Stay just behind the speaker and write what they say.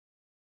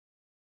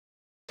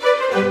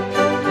Okay,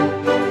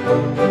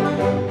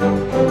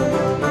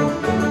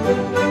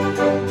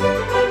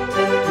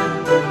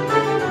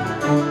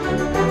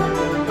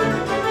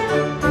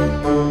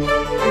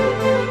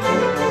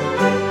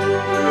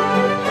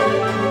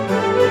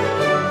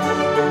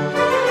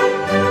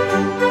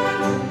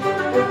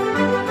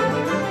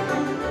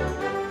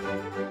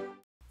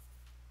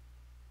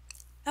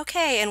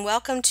 and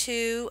welcome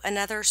to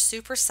another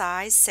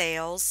supersize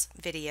sales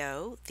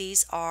video.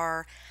 These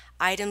are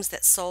items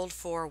that sold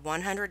for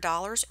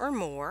 $100 or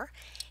more,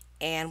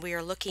 and we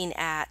are looking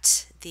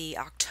at the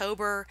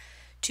October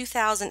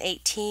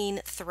 2018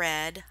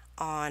 thread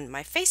on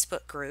my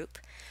Facebook group,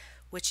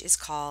 which is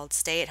called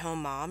Stay at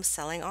Home Moms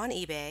Selling on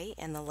eBay,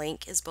 and the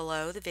link is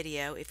below the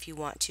video if you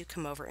want to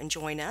come over and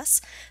join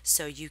us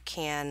so you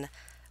can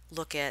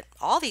look at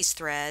all these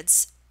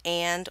threads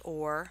and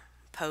or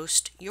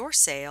post your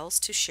sales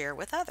to share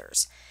with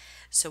others.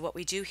 So what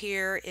we do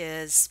here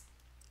is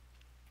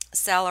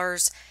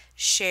sellers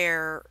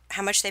share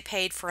how much they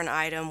paid for an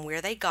item, where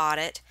they got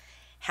it,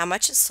 how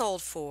much it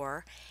sold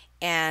for,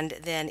 and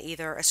then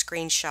either a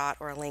screenshot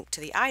or a link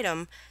to the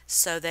item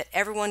so that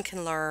everyone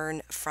can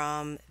learn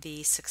from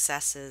the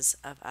successes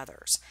of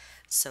others.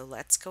 So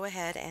let's go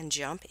ahead and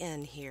jump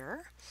in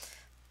here.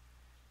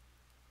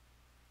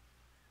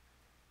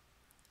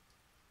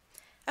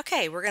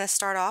 Okay, we're going to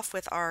start off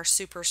with our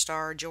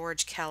superstar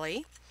George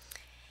Kelly.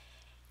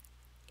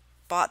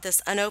 Bought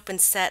this unopened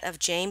set of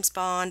James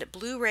Bond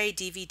Blu-ray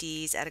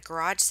DVDs at a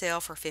garage sale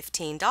for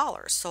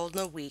 $15. Sold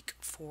in a week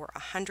for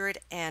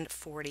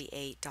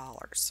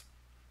 $148.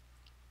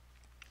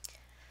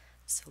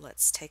 So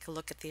let's take a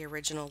look at the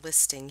original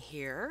listing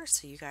here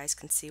so you guys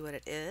can see what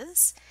it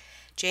is.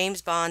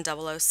 James Bond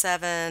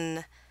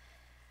 007,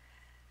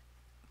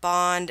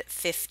 Bond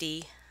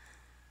 50.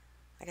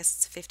 I guess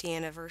it's a 50th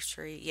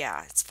anniversary.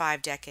 Yeah, it's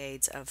 5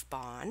 decades of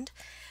Bond.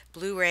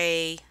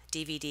 Blu-ray,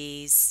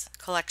 DVDs,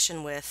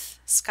 collection with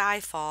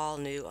Skyfall,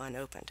 new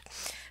unopened.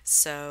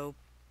 So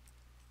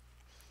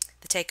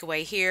the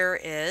takeaway here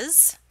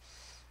is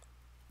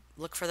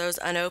look for those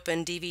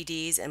unopened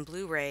DVDs and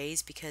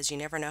Blu-rays because you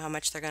never know how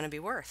much they're going to be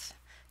worth.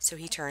 So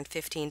he turned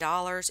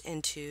 $15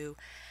 into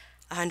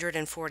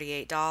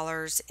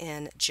 $148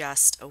 in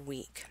just a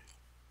week.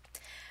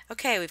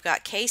 Okay, we've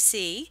got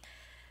KC.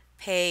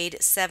 Paid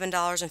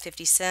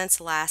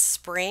 $7.50 last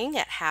spring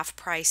at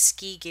half-price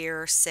ski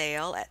gear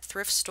sale at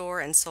thrift store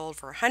and sold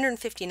for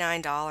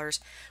 $159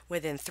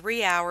 within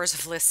 3 hours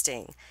of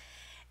listing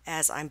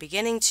as I'm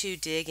beginning to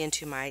dig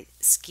into my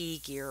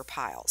ski gear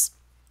piles.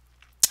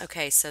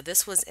 Okay, so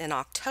this was in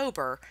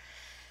October,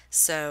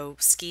 so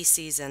ski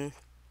season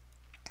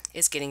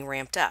is getting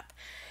ramped up.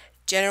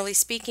 Generally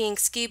speaking,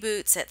 ski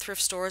boots at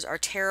thrift stores are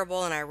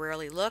terrible and I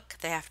rarely look.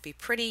 They have to be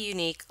pretty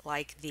unique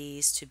like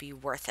these to be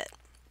worth it.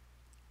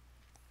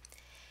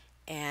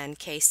 And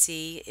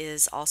KC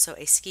is also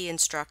a ski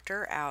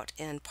instructor out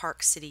in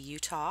Park City,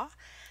 Utah.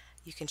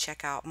 You can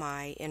check out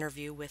my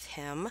interview with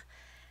him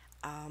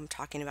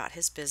talking about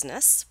his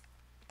business.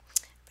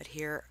 But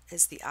here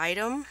is the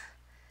item. You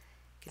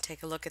can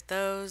take a look at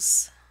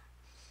those.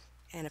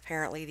 And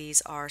apparently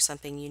these are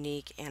something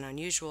unique and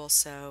unusual,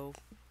 so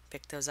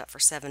picked those up for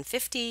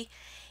 $7.50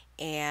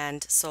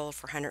 and sold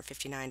for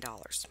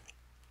 $159.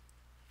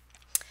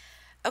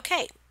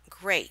 Okay.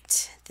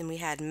 Great. Then we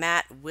had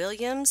Matt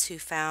Williams who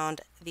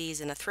found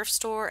these in a thrift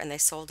store and they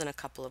sold in a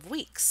couple of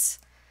weeks.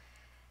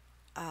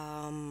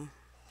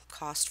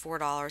 Cost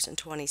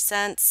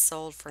 $4.20,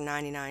 sold for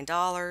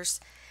 $99.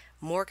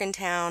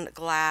 Morgantown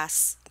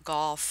glass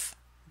golf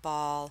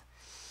ball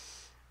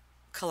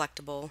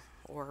collectible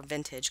or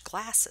vintage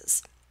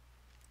glasses.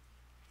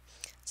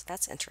 So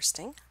that's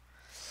interesting.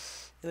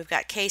 Then we've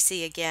got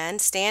Casey again.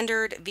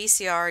 Standard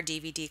VCR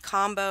DVD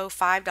combo,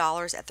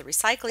 $5 at the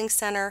recycling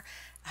center.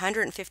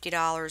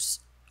 $150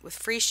 with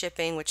free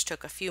shipping, which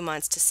took a few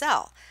months to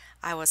sell.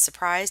 I was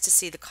surprised to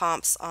see the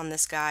comps on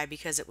this guy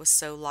because it was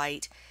so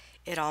light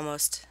it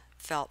almost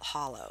felt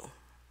hollow.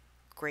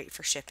 Great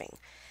for shipping.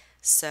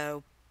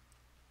 So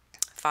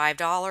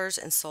 $5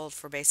 and sold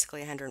for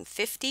basically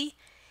 $150,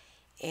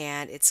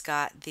 and it's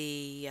got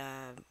the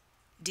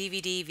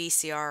DVD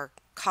VCR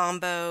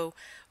combo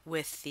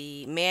with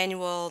the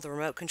manual, the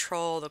remote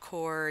control, the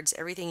cords,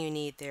 everything you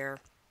need there.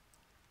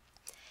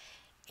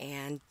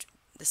 And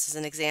this is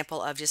an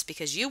example of just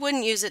because you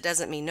wouldn't use it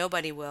doesn't mean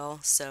nobody will.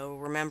 So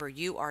remember,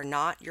 you are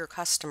not your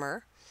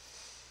customer.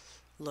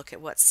 Look at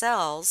what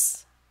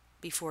sells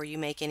before you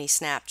make any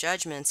snap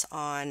judgments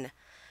on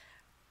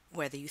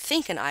whether you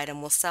think an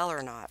item will sell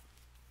or not.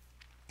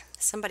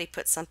 Somebody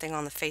put something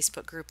on the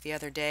Facebook group the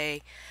other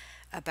day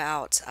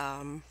about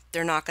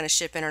they're not going to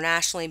ship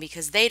internationally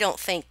because they don't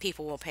think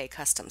people will pay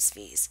customs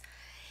fees.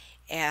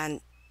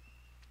 And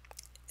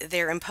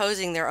they're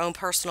imposing their own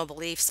personal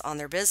beliefs on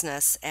their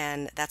business,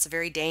 and that's a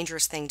very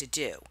dangerous thing to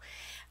do.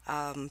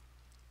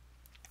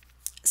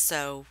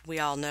 So we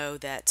all know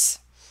that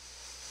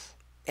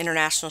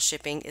international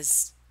shipping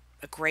is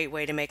a great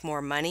way to make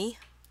more money.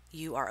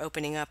 You are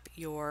opening up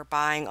your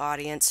buying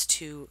audience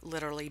to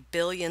literally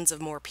billions of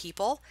more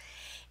people,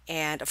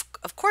 and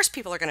of course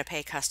people are going to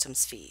pay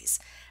customs fees.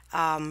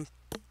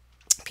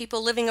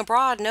 People living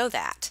abroad know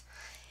that.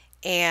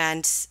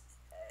 And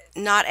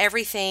not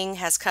everything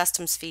has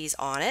customs fees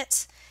on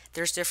it.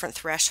 There's different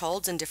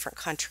thresholds in different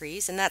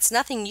countries, and that's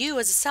nothing you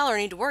as a seller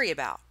need to worry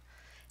about.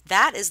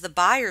 That is the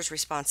buyer's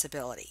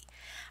responsibility.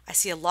 I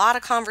see a lot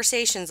of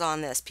conversations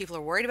on this. People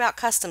are worried about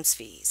customs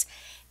fees,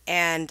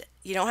 and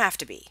you don't have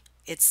to be.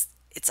 It's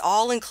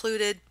all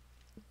included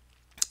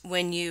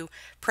when you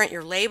print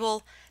your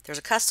label. There's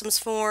a customs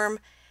form.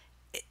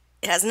 It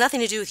has nothing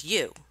to do with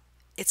you.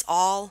 It's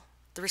all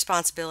the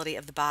responsibility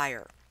of the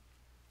buyer.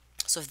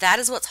 So if that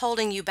is what's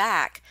holding you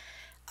back,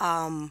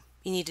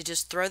 you need to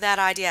just throw that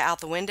idea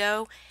out the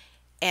window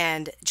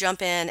and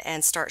jump in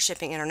and start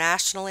shipping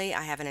internationally.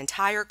 I have an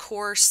entire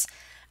course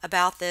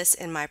about this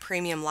in my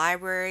premium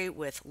library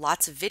with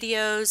lots of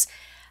videos.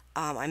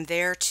 I'm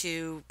there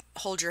to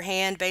hold your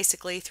hand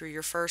basically through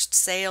your first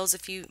sales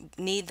if you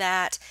need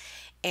that.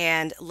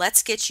 And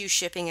let's get you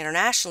shipping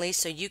internationally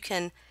so you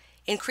can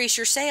increase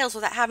your sales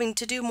without having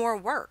to do more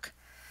work.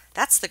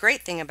 That's the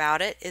great thing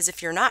about it, is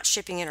if you're not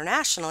shipping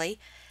internationally,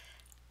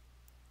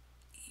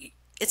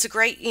 it's a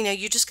great,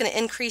 you're just going to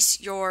increase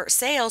your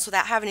sales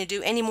without having to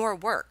do any more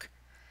work.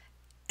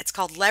 It's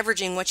called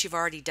leveraging what you've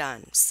already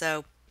done.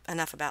 So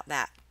enough about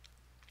that.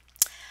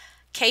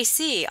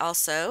 KC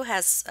also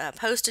has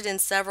posted in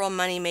several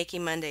Money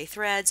Making Monday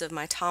threads of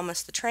my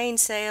Thomas the Train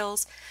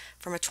sales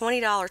from a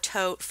 $20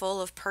 tote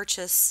full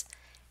purchase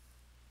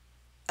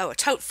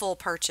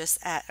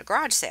at a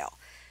garage sale.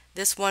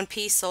 This one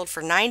piece sold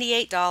for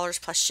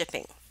 $98 plus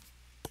shipping.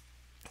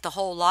 The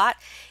whole lot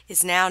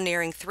is now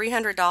nearing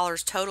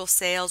 $300 total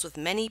sales, with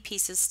many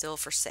pieces still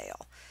for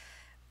sale.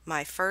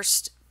 My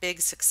first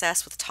big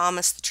success with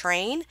Thomas the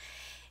Train.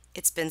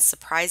 It's been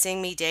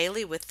surprising me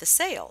daily with the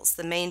sales.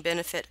 The main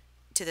benefit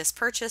to this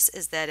purchase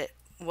is that it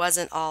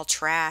wasn't all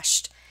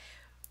trashed,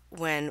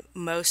 when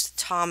most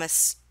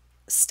Thomas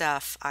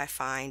stuff I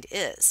find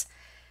is.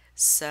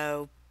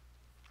 So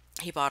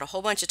he bought a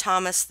whole bunch of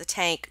Thomas the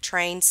Tank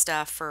Train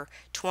stuff for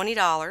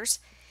 $20,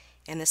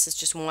 and this is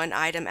just one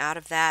item out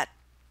of that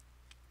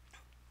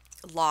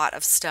lot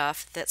of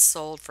stuff that's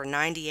sold for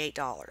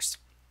 $98.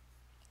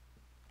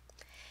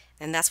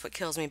 And that's what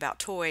kills me about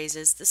toys,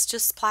 is this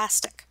just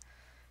plastic.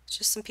 It's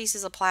just some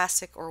pieces of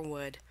plastic or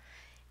wood.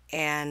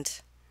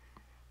 And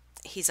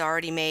he's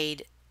already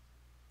made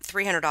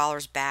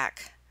 $300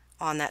 back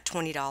on that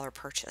 $20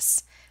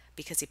 purchase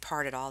because he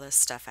parted all this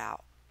stuff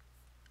out.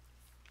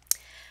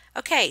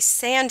 Okay,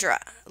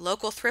 Sandra,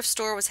 local thrift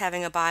store was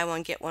having a buy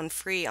one get one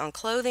free on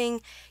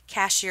clothing.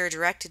 Cashier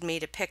directed me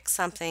to pick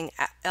something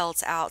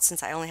else out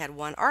since I only had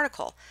one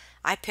article.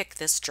 I picked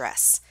this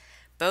dress.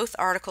 Both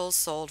articles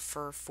sold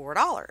for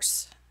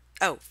 $4.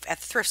 Oh, at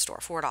the thrift store,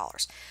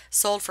 $4.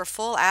 Sold for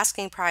full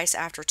asking price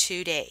after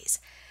 2 days.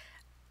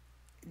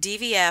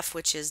 DVF,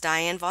 which is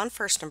Diane von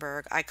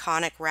Furstenberg,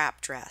 iconic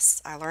wrap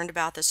dress. I learned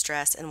about this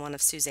dress in one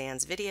of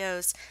Suzanne's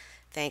videos.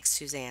 Thanks,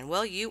 Suzanne.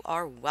 Well, you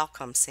are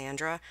welcome,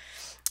 Sandra.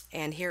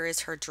 And here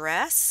is her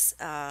dress.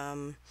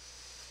 That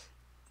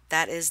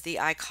is the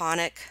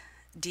iconic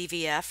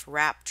DVF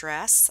wrap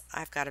dress.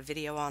 I've got a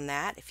video on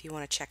that if you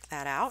want to check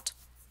that out.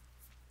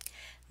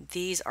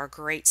 These are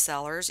great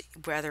sellers,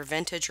 whether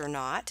vintage or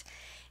not.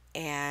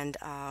 And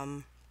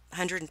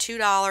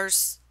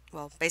 $102,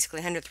 well,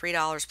 basically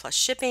 $103 plus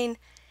shipping.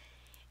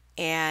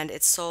 And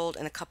it's sold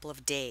in a couple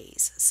of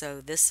days.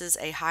 So this is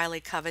a highly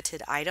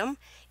coveted item.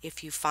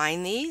 If you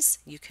find these,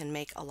 you can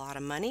make a lot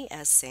of money,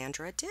 as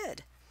Sandra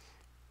did.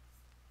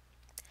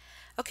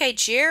 Okay,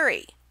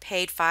 Jerry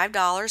paid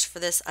 $5 for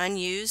this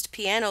unused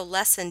piano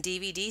lesson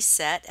DVD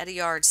set at a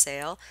yard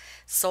sale.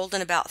 Sold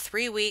in about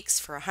 3 weeks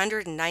for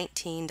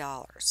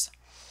 $119.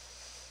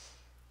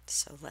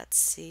 So let's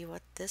see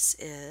what this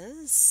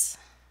is.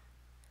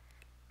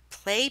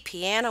 Play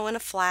Piano in a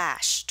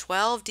Flash,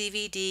 12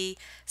 DVD,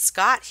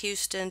 Scott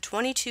Houston,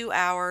 22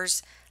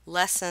 hours,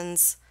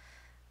 lessons,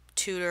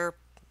 tutor,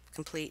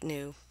 complete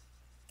new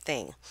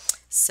thing.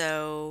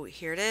 So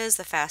here it is,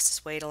 the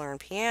fastest way to learn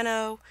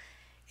piano.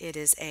 It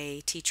is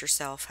a teach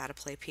yourself how to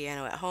play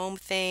piano at home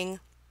thing.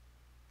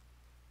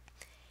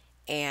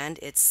 And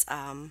it's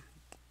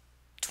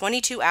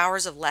 22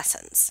 hours of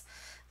lessons.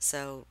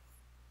 So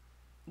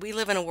we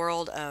live in a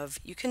world of,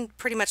 you can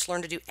pretty much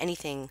learn to do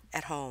anything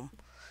at home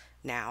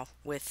now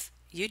with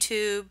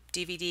YouTube,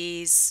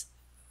 DVDs,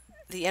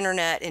 the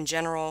internet in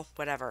general,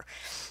 whatever.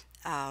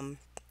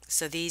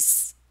 So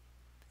these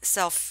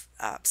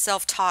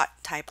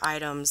self-taught type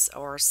items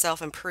or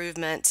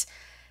self-improvement,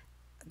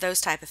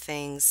 those type of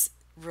things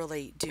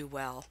really do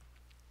well.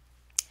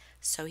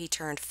 So he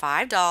turned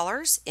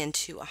 $5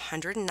 into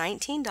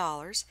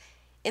 $119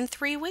 in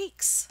 3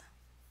 weeks.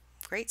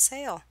 Great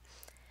sale.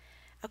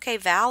 Okay,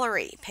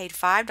 Valerie paid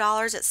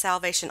 $5 at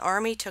Salvation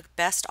Army, took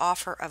best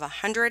offer of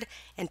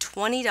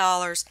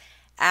 $120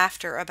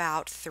 after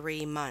about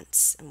 3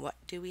 months. And what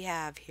do we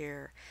have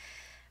here?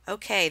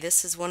 Okay,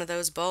 this is one of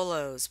those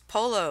BOLOs.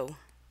 Polo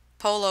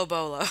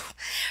BOLO.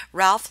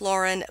 Ralph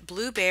Lauren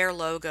Blue Bear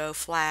logo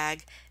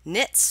flag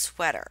knit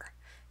sweater.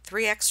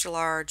 3 extra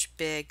large,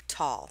 big,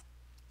 tall.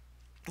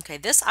 Okay,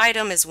 this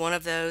item is one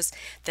of those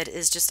that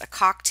is just a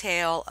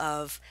cocktail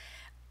of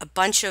a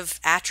bunch of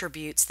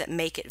attributes that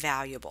make it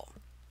valuable.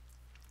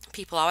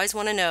 People always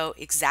want to know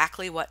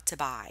exactly what to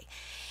buy,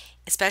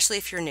 especially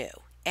if you're new.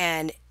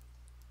 And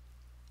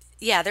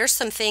yeah, there's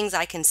some things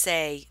I can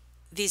say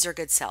these are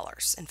good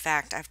sellers. In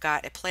fact, I've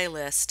got a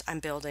playlist I'm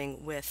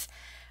building with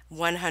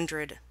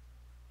 100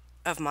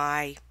 of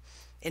my,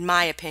 in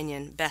my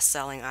opinion,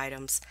 best-selling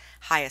items,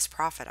 highest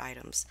profit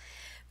items.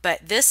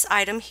 But this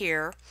item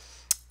here,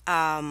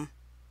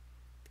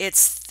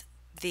 it's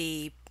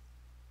the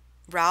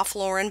Ralph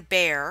Lauren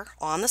bear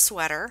on the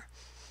sweater.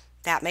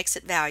 That makes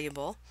it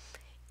valuable.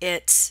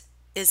 It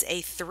is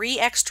a 3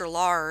 extra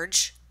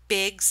large,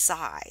 big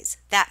size.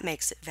 That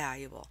makes it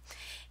valuable.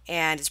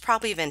 And it's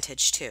probably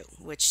vintage too,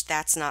 which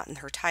that's not in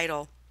her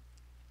title.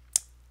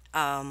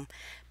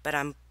 But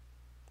I'm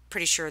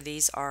pretty sure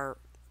these are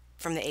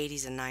from the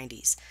 80s and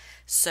 90s.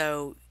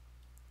 So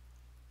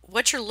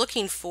what you're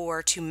looking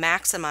for to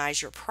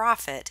maximize your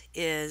profit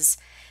is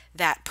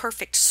that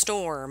perfect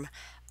storm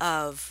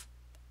of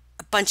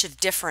a bunch of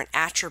different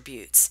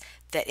attributes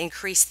that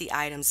increase the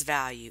item's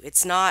value.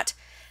 It's not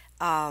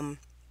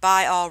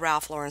buy all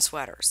Ralph Lauren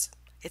sweaters.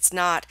 It's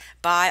not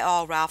buy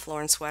all Ralph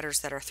Lauren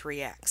sweaters that are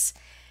 3X.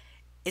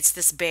 It's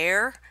this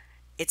bear,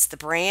 it's the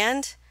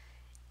brand,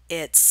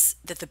 it's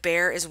that the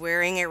bear is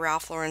wearing a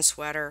Ralph Lauren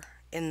sweater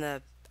in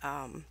the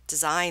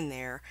design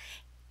there,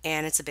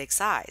 and it's a big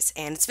size,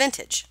 and it's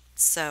vintage.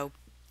 So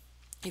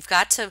you've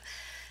got to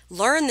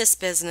learn this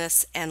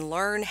business and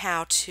learn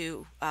how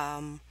to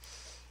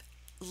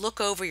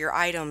look over your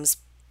items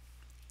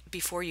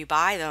before you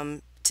buy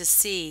them to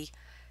see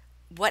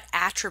what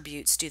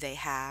attributes do they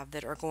have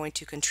that are going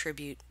to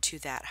contribute to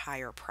that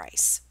higher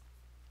price.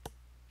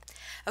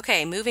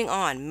 Okay, moving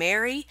on.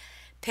 Mary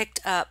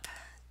picked up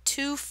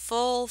 2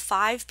 full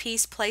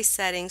 5-piece place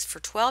settings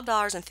for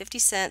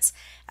 $12.50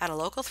 at a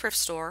local thrift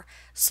store,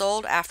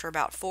 sold after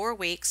about 4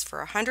 weeks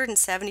for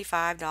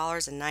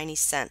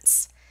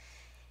 $175.90.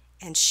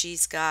 And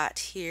she's got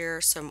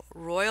here some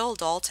Royal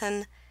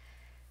Doulton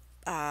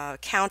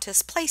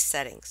Countess place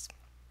settings.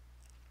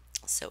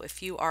 So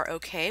if you are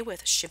okay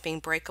with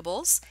shipping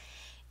breakables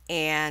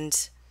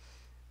and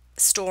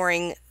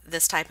storing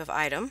this type of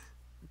item,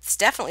 it's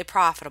definitely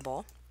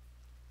profitable.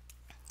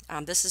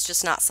 This is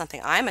just not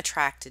something I'm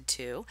attracted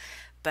to,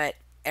 but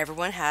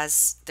everyone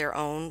has their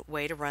own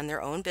way to run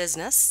their own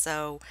business.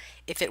 So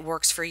if it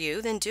works for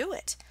you, then do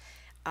it.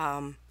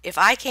 If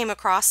I came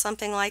across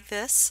something like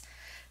this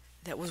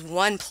that was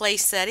one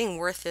place setting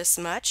worth this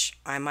much,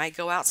 I might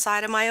go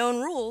outside of my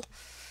own rule,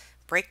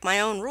 break my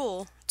own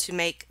rule to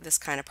make this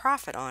kind of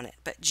profit on it.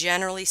 But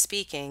generally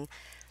speaking,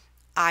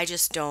 I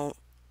just don't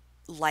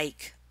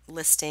like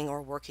listing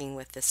or working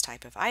with this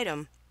type of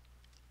item.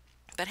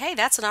 But hey,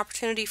 that's an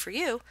opportunity for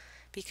you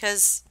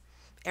because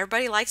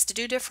everybody likes to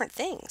do different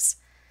things.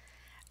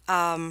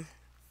 So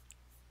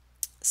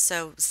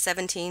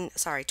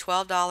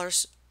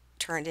 $12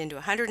 turned into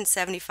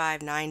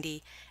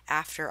 $175.90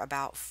 after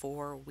about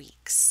 4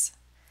 weeks.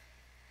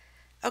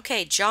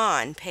 Okay,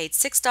 John paid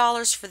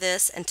 $6 for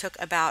this and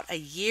took about a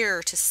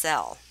year to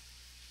sell.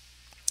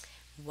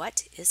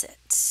 What is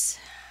it?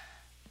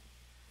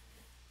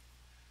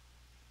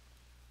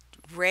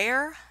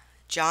 Rare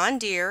John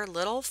Deere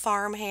Little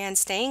Farmhand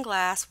Stained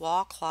Glass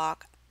Wall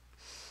Clock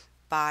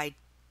by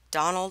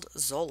Donald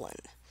Zolan.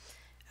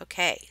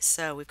 Okay,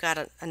 so we've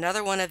got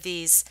another one of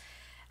these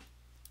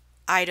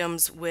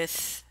items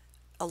with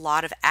a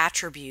lot of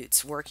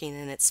attributes working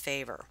in its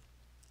favor.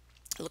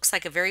 It looks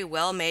like a very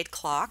well-made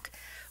clock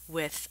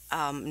with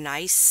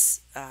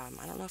nice, I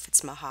don't know if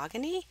it's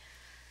mahogany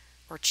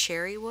or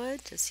cherry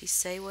wood. Does he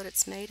say what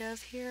it's made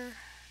of here?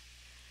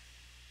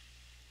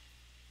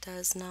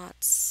 Does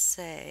not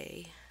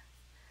say.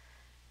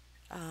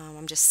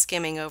 I'm just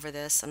skimming over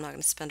this. I'm not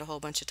going to spend a whole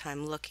bunch of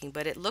time looking,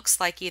 but it looks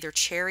like either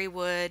cherry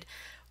wood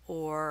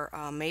or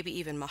maybe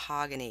even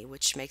mahogany,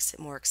 which makes it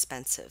more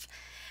expensive.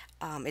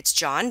 It's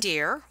John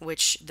Deere,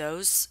 which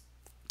those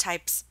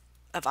types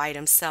of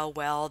items sell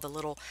well. The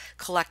little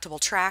collectible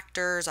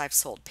tractors. I've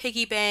sold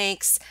piggy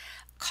banks,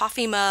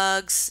 coffee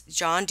mugs.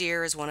 John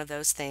Deere is one of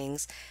those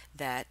things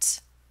that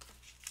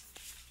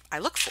I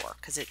look for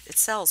because it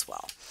sells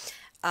well.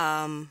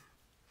 And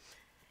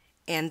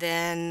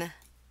then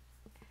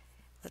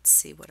let's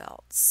see what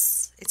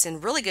else. It's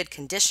in really good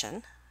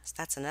condition. So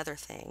that's another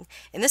thing.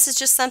 And this is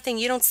just something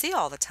you don't see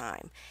all the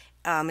time.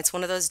 It's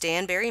one of those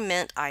Danbury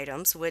mint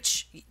items,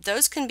 which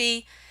those can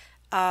be,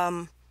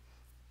 those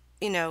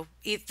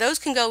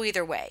can go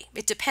either way.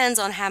 It depends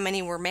on how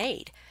many were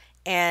made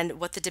and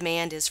what the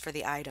demand is for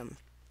the item.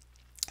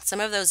 Some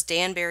of those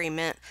Danbury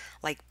mint,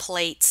 like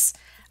plates,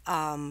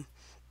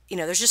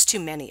 there's just too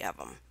many of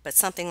them. But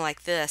something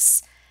like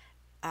this,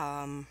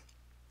 I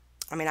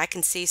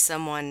can see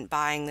someone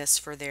buying this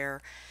for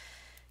their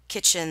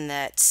kitchen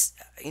that,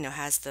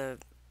 has the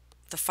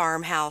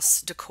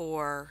farmhouse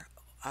decor,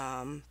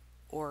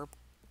 or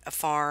a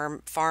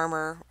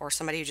farmer, or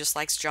somebody who just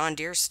likes John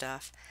Deere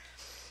stuff.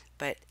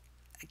 But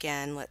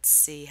again, let's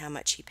see how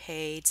much he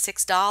paid.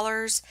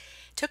 $6.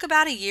 Took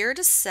about a year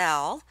to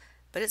sell,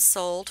 but it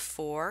sold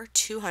for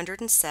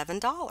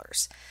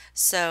 $207.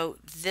 So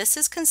this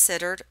is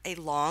considered a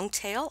long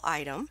tail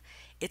item.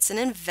 It's an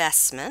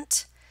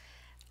investment.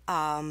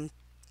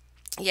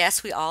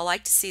 Yes, we all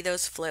like to see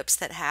those flips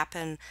that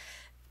happen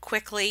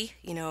quickly.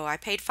 You know, I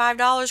paid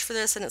 $5 for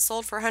this and it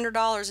sold for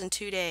 $100 in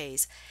 2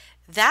 days.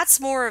 That's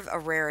more of a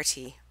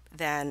rarity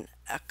than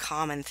a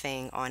common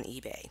thing on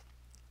eBay.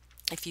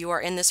 If you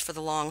are in this for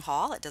the long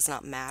haul, it does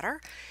not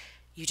matter.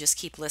 You just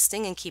keep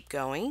listing and keep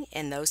going,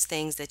 and those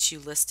things that you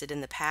listed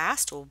in the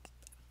past will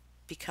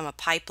become a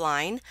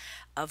pipeline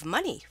of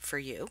money for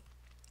you.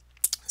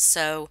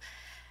 So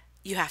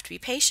you have to be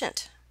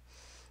patient.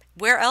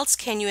 Where else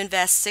can you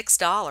invest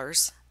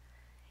 $6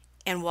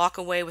 and walk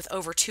away with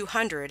over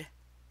 200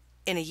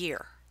 in a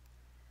year?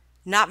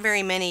 Not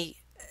very many.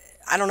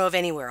 I don't know of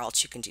anywhere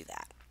else you can do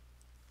that.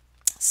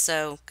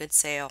 So good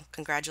sale.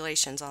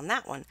 Congratulations on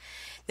that one.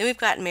 Then we've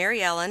got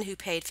Mary Ellen, who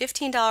paid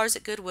 $15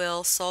 at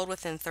Goodwill, sold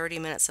within 30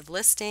 minutes of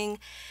listing.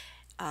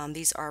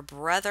 These are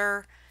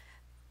Brother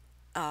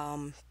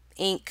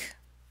ink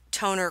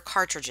toner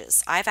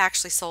cartridges. I've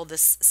actually sold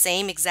this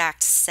same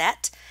exact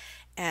set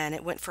and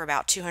it went for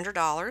about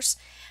 $200.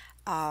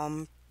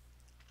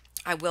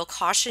 I will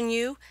caution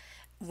you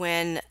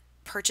when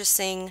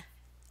purchasing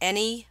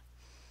any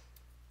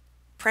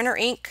printer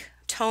ink,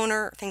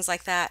 toner, things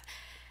like that,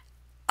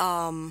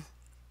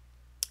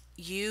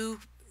 you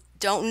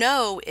don't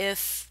know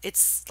if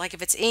it's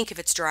ink, if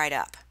it's dried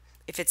up,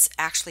 if it's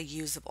actually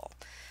usable.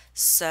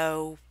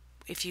 So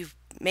if you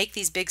make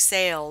these big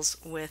sales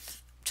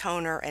with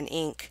toner and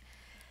ink,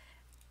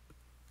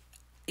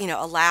 you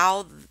know,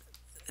 allow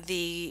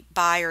the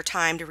buyer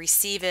time to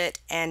receive it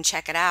and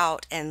check it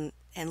out and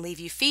leave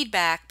you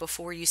feedback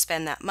before you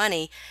spend that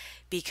money,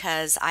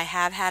 because I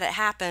have had it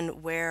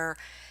happen where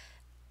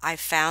I've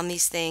found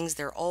these things,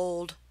 they're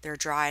old, they're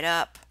dried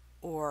up,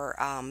 or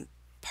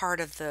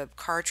part of the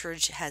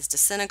cartridge has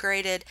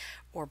disintegrated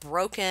or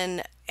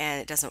broken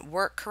and it doesn't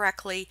work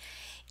correctly.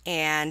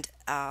 And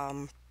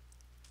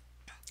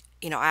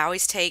you know, I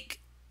always take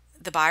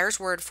the buyer's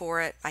word for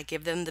it. I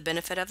give them the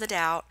benefit of the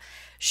doubt.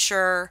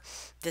 Sure,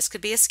 this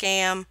could be a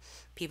scam.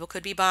 People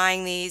could be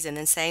buying these and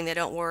then saying they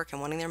don't work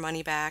and wanting their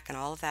money back and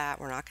all of that.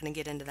 We're not going to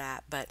get into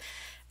that. But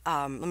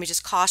let me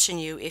just caution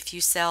you, if you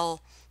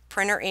sell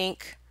printer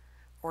ink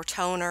or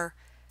toner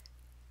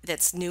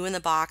that's new in the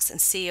box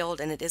and sealed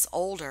and it is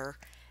older,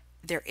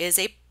 there is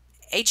a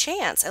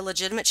chance, a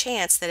legitimate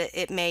chance that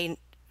it may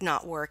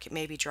not work. It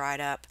may be dried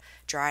up,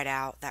 dried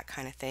out, that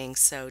kind of thing.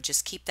 So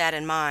just keep that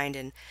in mind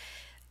and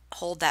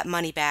hold that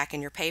money back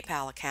in your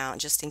PayPal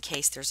account just in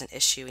case there's an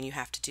issue and you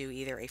have to do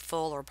either a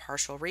full or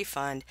partial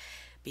refund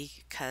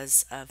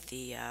because of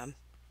the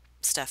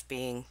stuff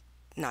being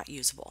not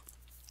usable.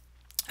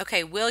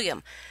 Okay,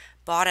 William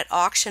bought at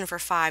auction for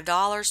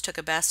 $5, took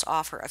a best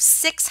offer of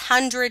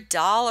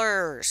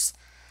 $600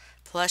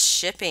 plus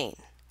shipping.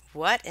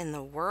 What in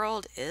the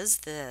world is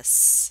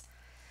this?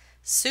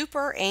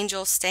 Super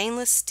Angel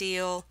stainless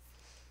steel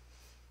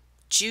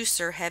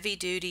juicer, heavy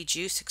duty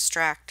juice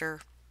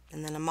extractor,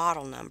 and then a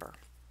model number.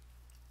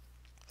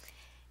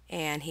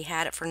 And he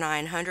had it for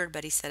 $900,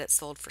 but he said it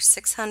sold for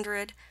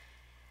 $600.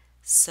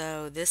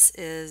 So this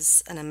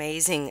is an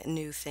amazing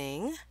new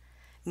thing,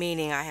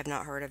 meaning I have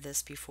not heard of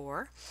this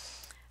before.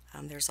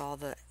 There's all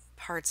the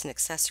parts and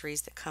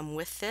accessories that come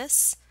with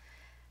this.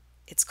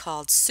 It's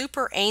called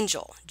Super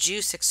Angel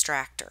Juice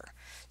Extractor.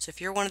 So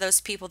if you're one of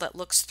those people that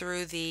looks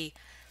through the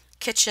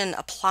kitchen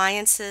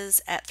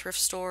appliances at thrift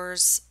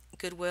stores,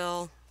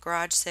 Goodwill,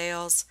 garage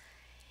sales,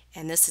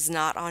 and this is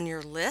not on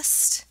your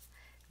list,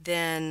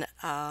 then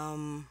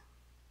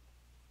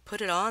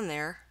put it on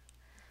there,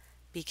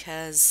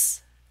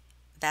 because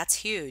that's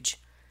huge.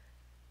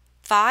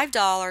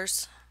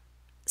 $5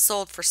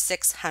 sold for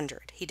 $600.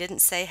 He didn't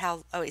say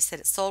how. Oh, he said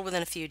it sold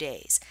within a few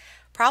days.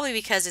 Probably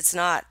because it's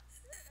not,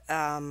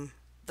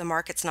 the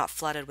market's not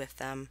flooded with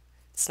them.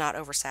 It's not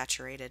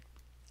oversaturated.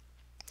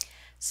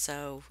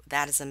 So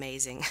that is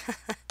amazing.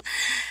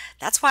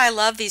 That's why I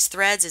love these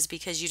threads, is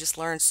because you just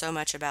learn so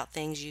much about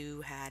things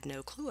you had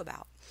no clue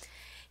about.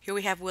 Here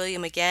we have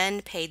William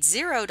again, paid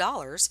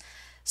 $0,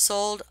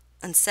 sold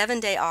on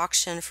 7-day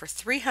auction for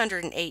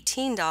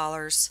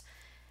 $318.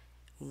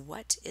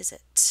 What is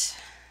it?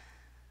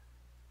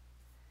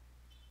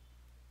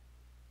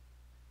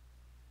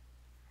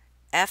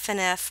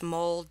 F&F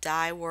Mold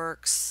Die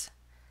Works.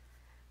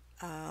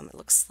 It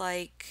looks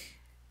like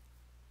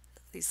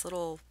these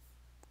little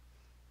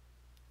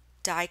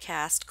die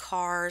cast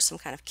cars, some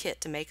kind of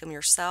kit to make them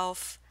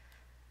yourself,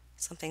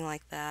 something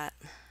like that.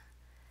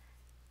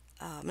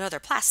 No, they're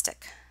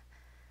plastic.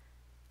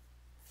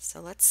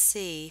 So let's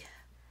see.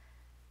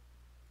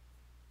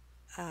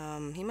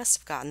 He must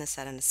have gotten this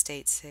at an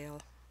estate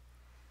sale.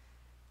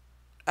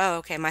 Oh,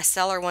 okay. My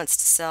seller wants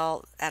to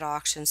sell at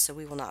auction, so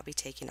we will not be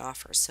taking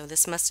offers. So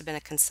this must have been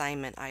a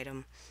consignment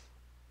item.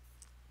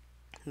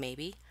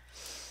 Maybe.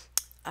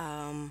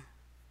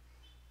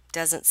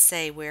 Doesn't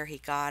say where he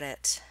got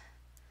it.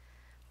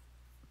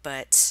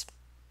 But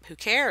who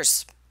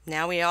cares?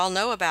 Now we all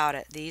know about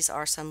it. These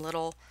are some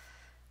little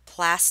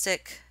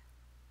plastic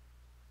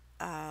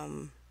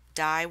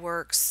Dye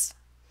Works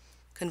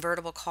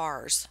convertible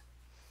cars.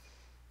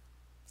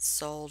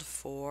 Sold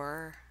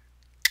for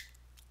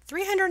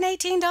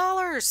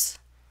 $318.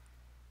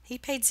 He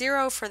paid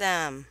zero for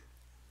them.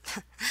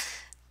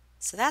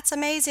 So that's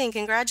amazing.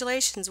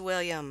 Congratulations,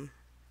 William.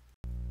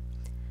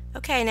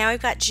 Okay, now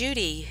we've got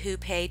Judy, who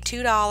paid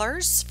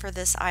 $2 for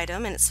this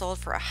item, and it sold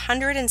for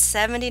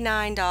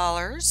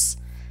 $179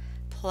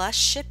 plus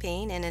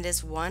shipping, and it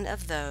is one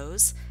of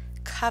those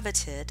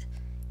coveted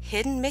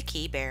hidden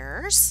Mickey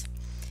bears.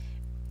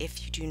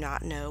 If you do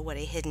not know what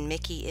a hidden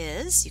Mickey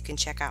is, you can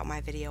check out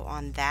my video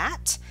on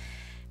that,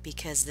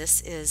 because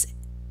this is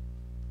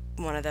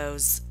one of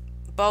those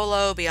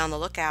BOLO, be on the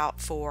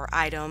lookout for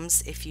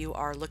items. If you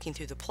are looking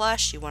through the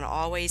plush, you want to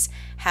always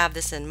have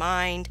this in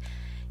mind.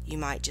 You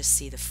might just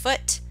see the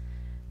foot,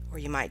 or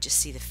you might just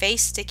see the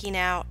face sticking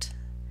out,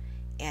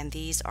 and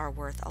these are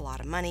worth a lot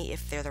of money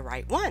if they're the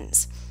right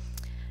ones.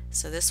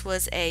 So this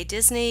was a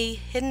Disney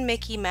Hidden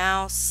Mickey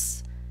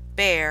Mouse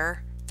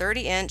bear,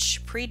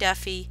 30-inch,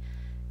 pre-Duffy,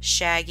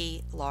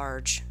 shaggy,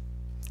 large.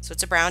 So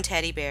it's a brown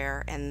teddy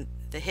bear, and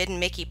the hidden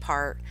Mickey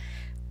part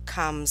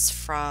comes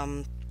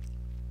from,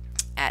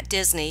 at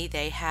Disney,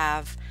 they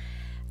have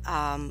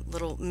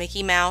little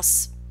Mickey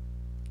Mouse,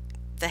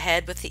 the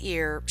head with the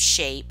ear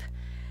shape,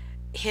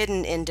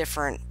 hidden in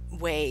different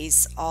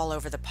ways all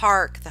over the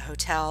park, the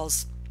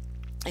hotels.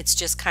 It's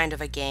just kind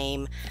of a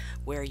game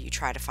where you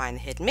try to find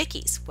the hidden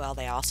Mickeys. Well,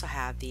 they also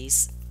have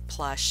these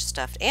plush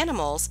stuffed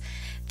animals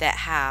that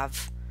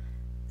have,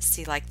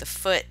 see, like the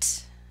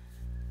foot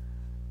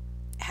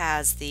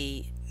has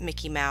the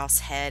Mickey Mouse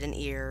head and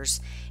ears,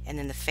 and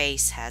then the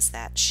face has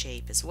that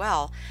shape as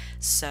well.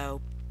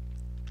 So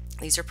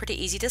these are pretty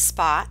easy to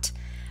spot.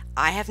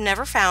 I have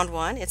never found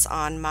one. It's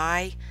on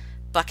my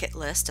bucket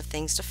list of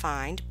things to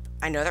find.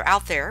 I know they're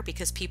out there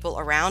because people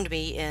around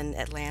me in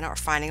Atlanta are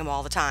finding them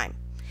all the time.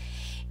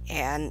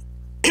 And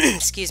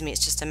excuse me,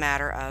 it's just a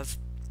matter of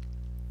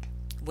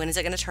when is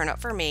it going to turn up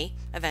for me?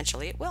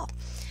 Eventually it will.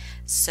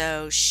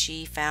 So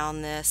she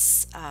found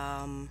this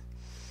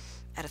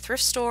at a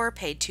thrift store,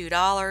 paid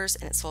 $2,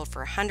 and it sold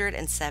for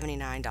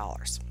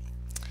 $179.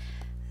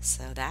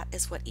 So that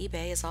is what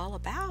eBay is all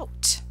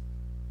about.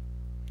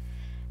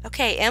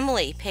 Okay,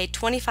 Emily paid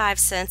 25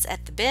 cents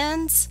at the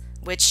bins,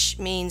 which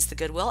means the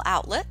Goodwill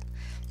outlet.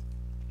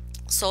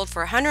 Sold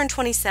for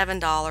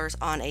 $127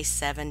 on a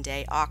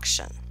 7-day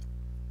auction.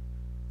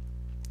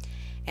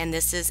 And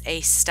this is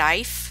a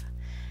Steiff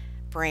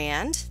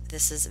brand.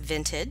 This is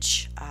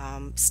vintage.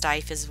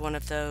 Steiff is one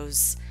of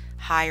those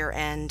higher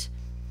end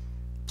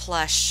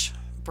plush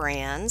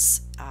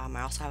brands.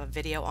 I also have a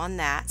video on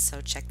that,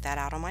 so check that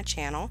out on my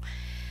channel.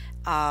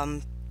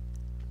 So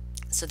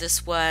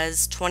this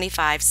was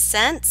 25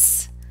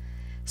 cents,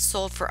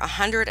 sold for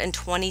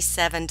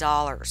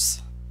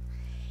 $127.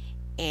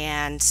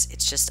 And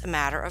it's just a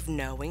matter of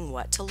knowing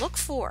what to look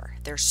for.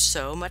 There's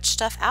so much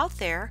stuff out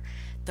there.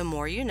 The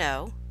more you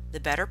know, the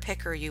better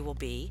picker you will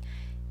be,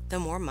 the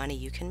more money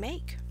you can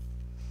make.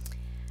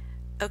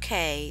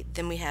 Okay,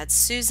 then we had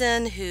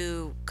Susan,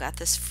 who got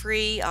this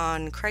free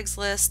on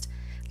Craigslist,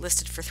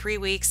 listed for 3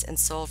 weeks and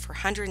sold for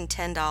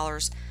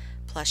 $110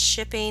 plus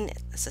shipping.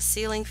 It's a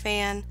ceiling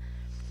fan.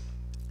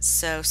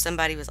 So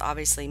somebody was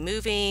obviously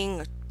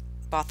moving,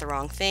 bought the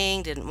wrong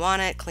thing, didn't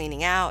want it,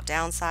 cleaning out,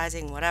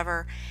 downsizing,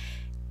 whatever.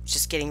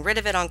 Just getting rid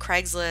of it on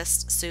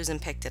Craigslist. Susan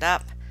picked it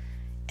up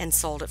and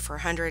sold it for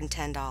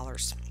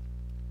 $110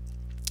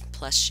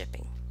 plus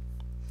shipping.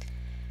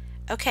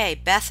 Okay,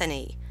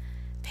 Bethany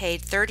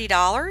paid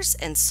 $30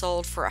 and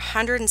sold for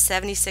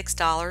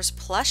 $176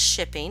 plus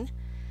shipping.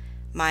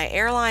 My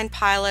airline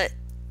pilot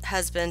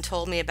husband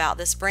told me about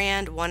this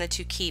brand, wanted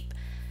to keep,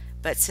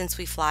 but since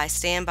we fly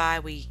standby,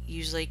 we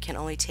usually can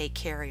only take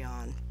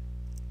carry-on.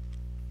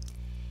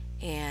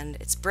 And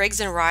it's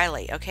Briggs &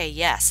 Riley. Okay,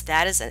 yes,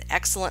 that is an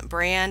excellent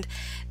brand.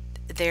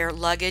 Their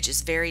luggage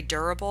is very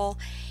durable,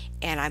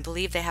 and I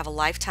believe they have a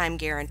lifetime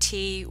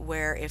guarantee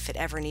where if it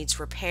ever needs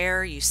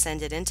repair, you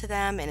send it into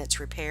them and it's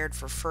repaired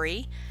for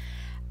free.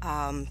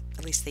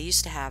 At least they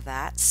used to have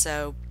that.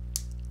 So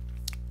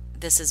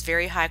this is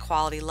very high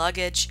quality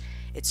luggage.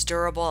 It's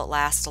durable, it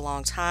lasts a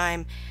long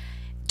time.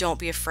 Don't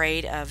be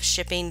afraid of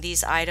shipping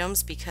these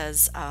items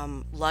because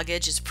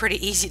luggage is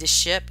pretty easy to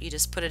ship. You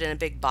just put it in a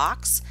big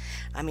box.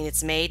 I mean,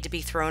 it's made to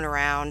be thrown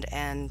around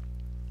and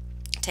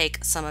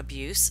take some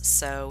abuse.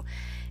 So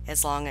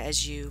as long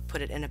as you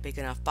put it in a big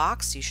enough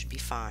box, you should be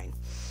fine.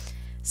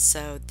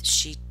 So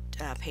she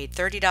paid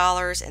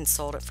 $30 and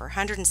sold it for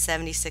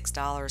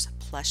 $176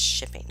 plus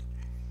shipping.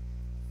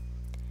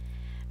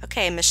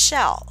 Okay,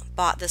 Michelle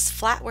bought this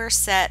flatware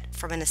set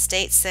from an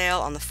estate sale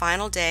on the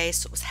final day,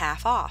 so it was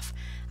half off.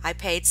 I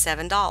paid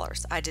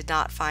 $7. I did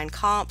not find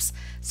comps,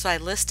 so I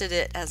listed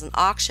it as an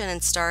auction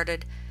and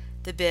started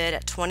the bid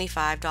at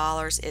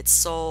 $25. It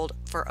sold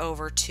for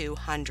over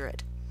 $200.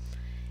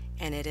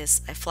 And it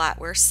is a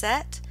flatware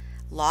set,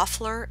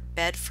 Loeffler,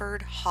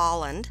 Bedford,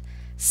 Holland,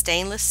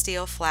 stainless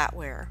steel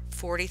flatware,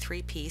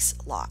 43-piece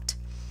lot.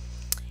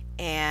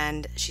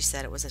 and she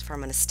said it was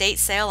from an estate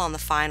sale on the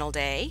final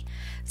day.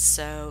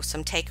 So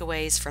some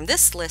takeaways from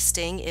this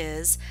listing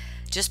is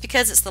just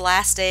because it's the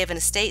last day of an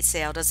estate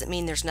sale doesn't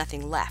mean there's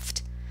nothing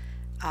left.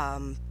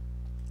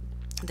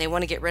 They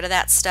want to get rid of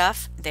that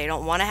stuff. They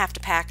don't want to have to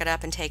pack it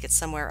up and take it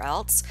somewhere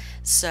else,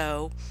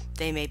 so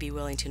they may be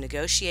willing to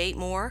negotiate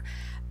more.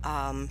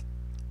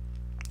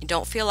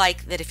 Don't feel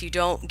like that if you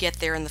don't get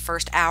there in the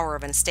first hour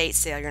of an estate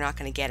sale you're not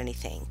going to get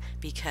anything,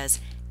 because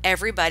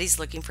everybody's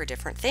looking for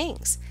different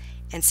things.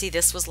 And see,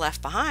 this was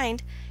left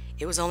behind.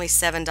 It was only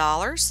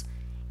 $7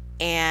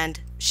 and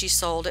she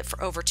sold it for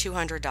over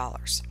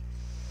 $200.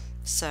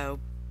 So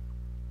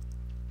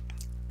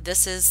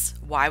this is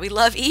why we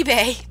love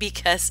eBay,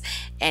 because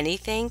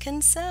anything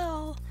can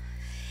sell.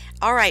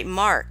 All right,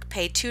 Mark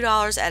paid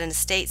 $2 at an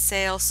estate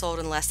sale, sold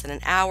in less than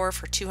an hour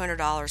for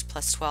 $200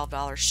 plus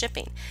 $12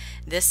 shipping.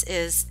 This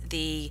is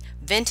the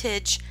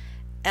vintage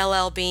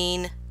LL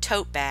Bean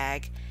tote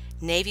bag,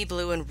 navy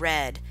blue and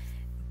red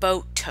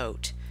boat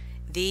tote.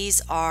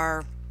 These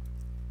are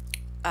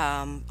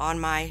on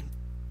my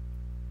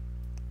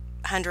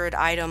 100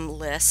 item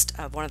list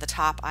of one of the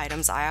top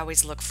items I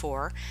always look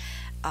for,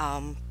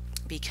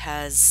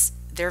 because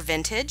they're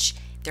vintage,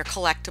 they're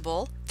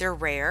collectible, they're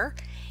rare,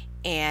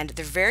 and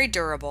they're very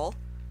durable.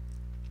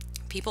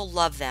 People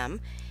love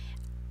them,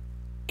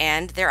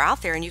 and they're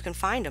out there and you can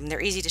find them.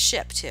 They're easy to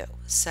ship too.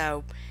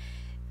 So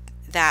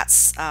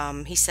that's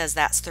he says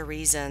that's the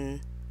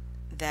reason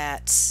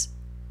that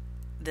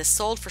this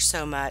sold for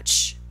so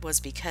much, was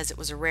because it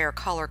was a rare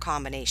color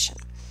combination.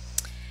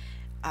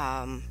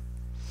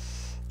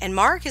 And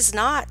Mark is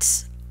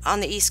not on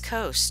the East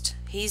Coast.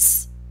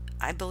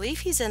 I believe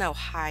he's in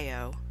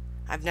Ohio.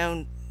 I've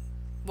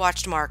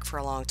watched Mark for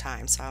a long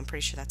time, so I'm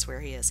pretty sure that's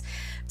where he is.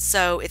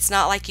 So it's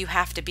not like you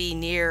have to be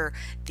near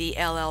the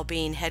LL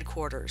Bean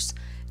headquarters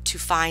to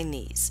find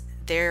these.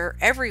 They're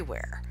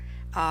everywhere.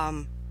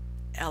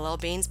 LL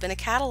Bean's been a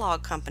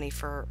catalog company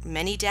for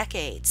many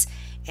decades,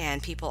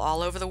 and people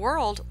all over the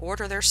world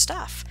order their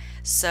stuff.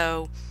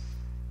 So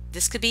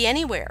this could be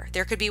anywhere.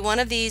 There could be one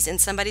of these in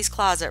somebody's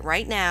closet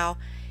right now,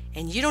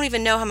 and you don't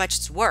even know how much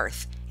it's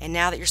worth. And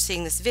now that you're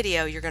seeing this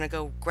video, you're going to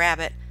go grab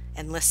it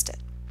and list it.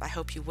 I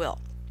hope you will,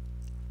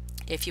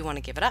 if you want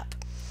to give it up.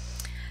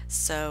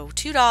 So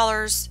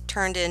 $2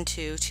 turned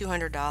into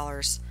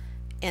 $200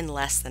 in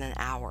less than an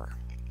hour.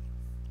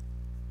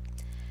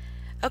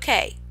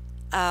 Okay,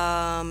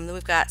 then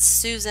we've got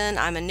Susan.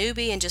 I'm a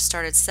newbie and just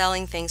started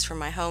selling things from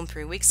my home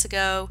 3 weeks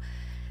ago.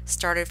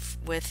 Started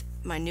with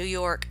my New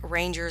York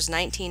Rangers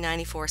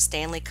 1994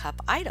 Stanley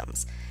Cup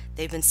items.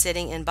 They've been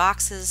sitting in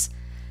boxes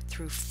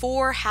through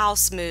 4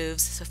 house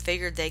moves, so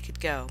figured they could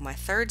go. My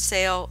third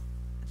sale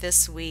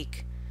this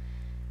week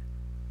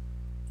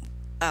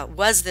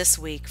was this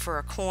week for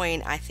a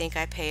coin I think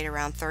I paid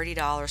around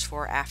 $30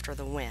 for after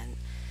the win.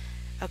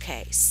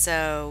 Okay,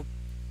 so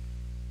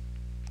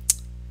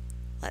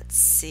let's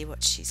see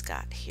what she's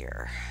got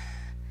here.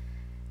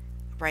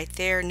 Right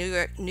there,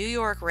 New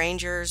York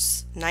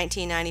Rangers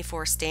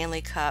 1994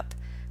 Stanley Cup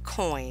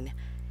coin.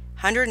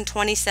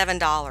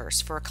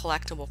 $127 for a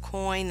collectible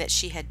coin that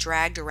she had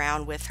dragged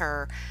around with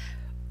her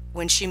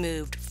when she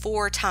moved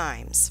 4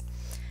 times.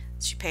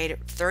 She paid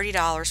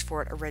 $30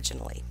 for it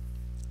originally.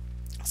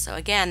 So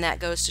again, that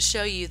goes to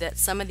show you that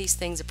some of these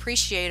things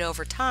appreciate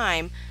over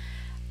time.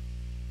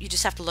 You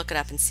just have to look it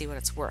up and see what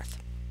it's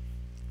worth.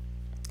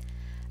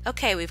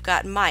 Okay, we've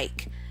got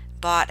Mike,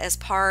 bought as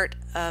part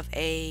of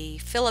a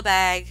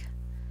fill-a-bag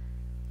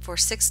for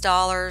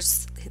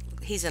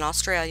 $6. He's in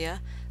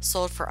Australia.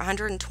 Sold for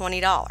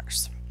 $120.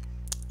 So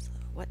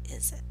what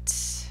is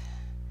it?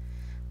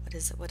 What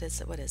is it? What is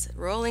it? What is it?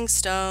 Rolling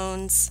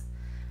Stones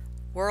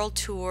World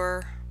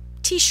Tour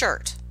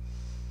t-shirt.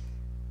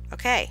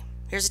 Okay,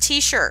 here's a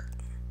t-shirt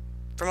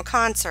from a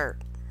concert,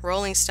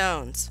 Rolling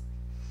Stones.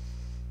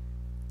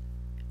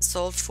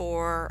 Sold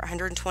for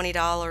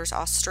 $120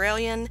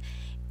 Australian,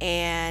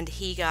 and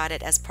he got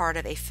it as part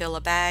of a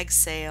fill-a-bag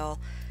sale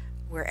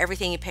where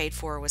everything he paid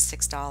for was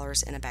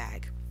 $6 in a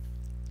bag.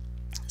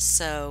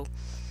 So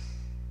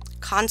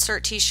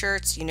concert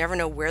t-shirts, you never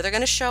know where they're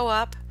going to show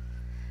up.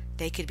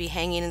 They could be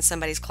hanging in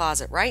somebody's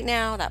closet right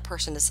now. That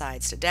person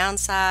decides to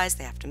downsize,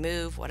 they have to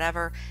move,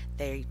 whatever.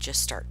 They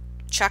just start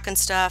chucking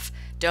stuff,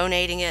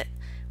 donating it,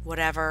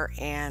 whatever,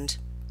 and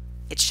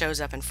it shows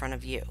up in front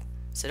of you.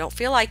 So don't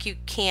feel like you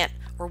can't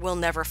or will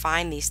never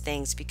find these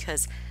things,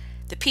 because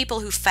the people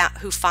who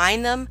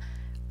find them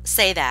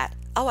say that,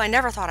 oh, I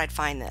never thought I'd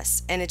find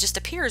this, and it just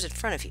appears in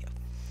front of you.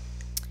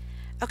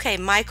 Okay,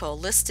 Michael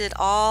listed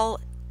all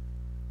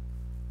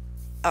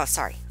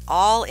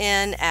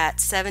in at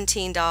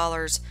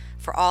 $17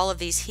 for all of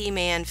these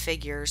He-Man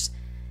figures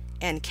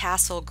and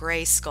Castle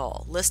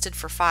Grayskull. Listed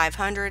for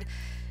 $500,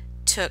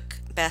 took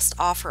best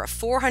offer of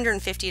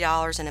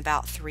 $450 in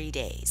about 3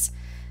 days.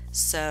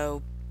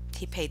 So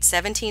he paid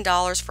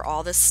 $17 for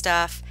all this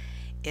stuff.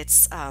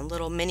 It's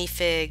little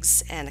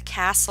minifigs and a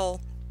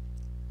castle,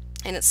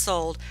 and it's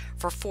sold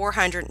for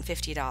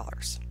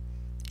 $450.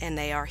 And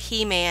they are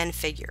He-Man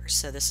figures,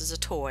 so this is a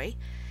toy.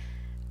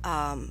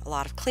 A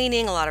lot of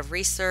cleaning, a lot of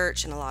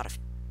research, and a lot of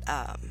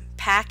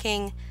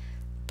packing,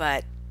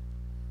 but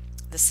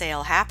the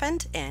sale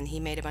happened and he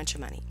made a bunch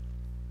of money.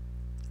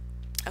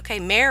 Okay,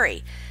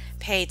 Mary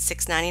paid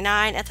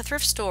 $6.99 at the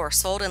thrift store,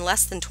 sold in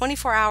less than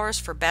 24 hours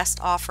for best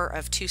offer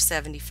of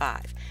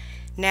 $2.75.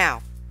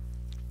 Now,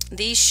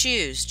 these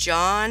shoes,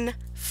 John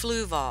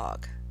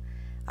Fluvog,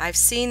 I've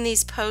seen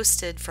these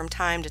posted from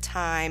time to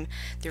time.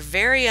 They're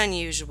very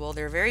unusual,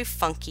 they're very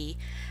funky,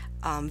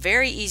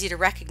 very easy to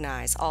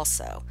recognize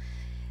also.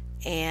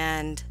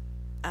 And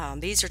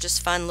these are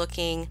just fun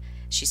looking.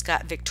 She's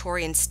got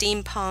Victorian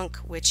steampunk,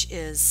 which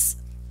is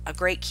a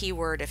great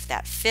keyword if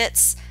that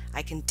fits.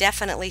 I can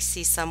definitely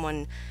see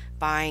someone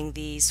buying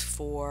these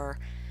for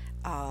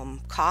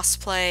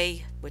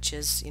cosplay, which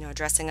is, you know,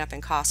 dressing up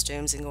in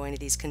costumes and going to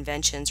these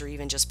conventions or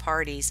even just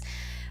parties.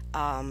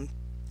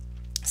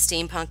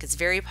 Steampunk is a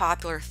very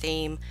popular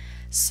theme,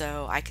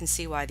 so I can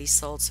see why these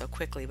sold so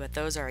quickly, but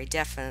those are a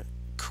definite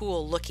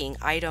cool looking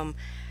item.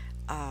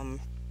 And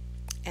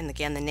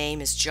again, the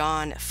name is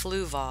John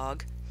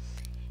Fluvog,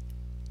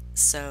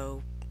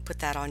 so put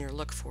that on your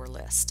look for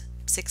list.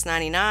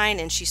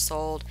 $6.99, and she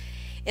sold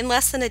in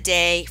less than a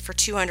day for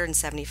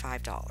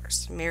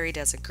 $275. Mary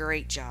does a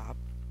great job.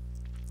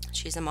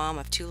 She's a mom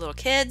of 2 little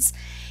kids,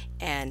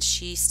 and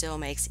she still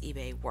makes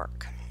eBay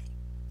work.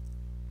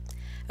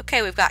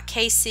 Okay, we've got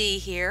KC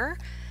here.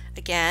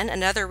 Again,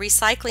 another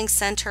recycling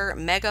center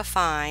mega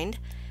find.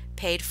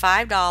 Paid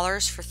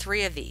 $5 for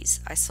 3 of these.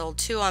 I sold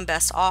 2 on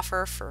best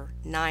offer for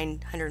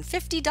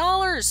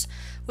 $950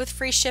 with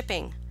free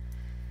shipping.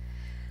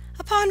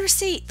 Upon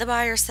receipt, the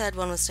buyer said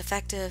one was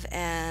defective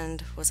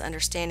and was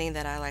understanding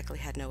that I likely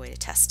had no way to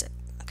test it.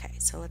 Okay,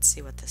 so let's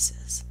see what this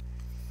is.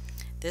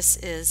 This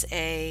is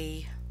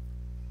a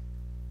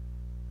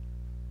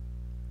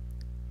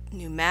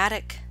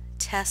pneumatic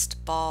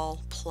test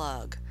ball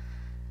plug.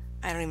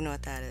 I don't even know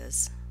what that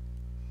is.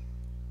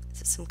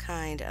 Is it some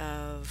kind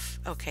of,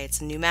 okay, it's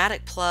a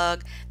pneumatic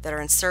plug that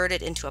are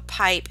inserted into a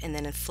pipe and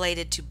then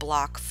inflated to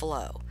block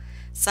flow.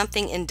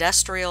 Something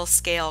industrial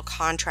scale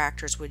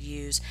contractors would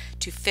use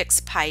to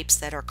fix pipes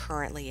that are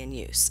currently in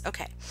use.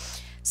 Okay,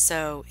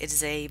 so it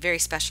is a very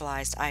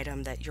specialized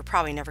item that you're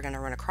probably never going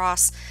to run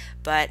across,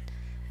 but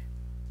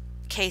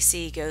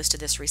Casey goes to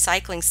this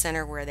recycling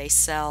center where they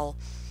sell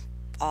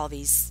all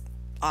these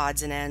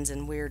odds and ends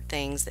and weird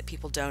things that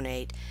people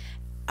donate.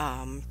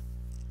 And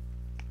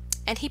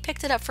he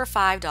picked it up for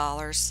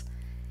 $5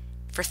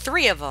 for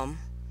 3 of them,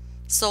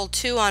 sold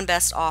 2 on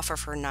best offer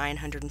for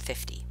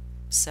 $950.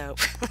 So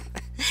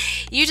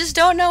you just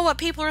don't know what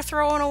people are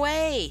throwing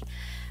away.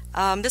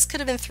 This could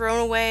have been thrown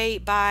away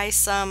by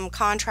some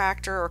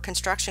contractor or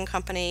construction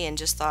company and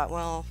just thought,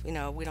 well, you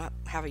know, we don't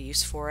have a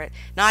use for it,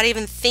 not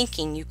even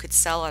thinking you could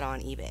sell it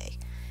on eBay.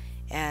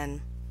 And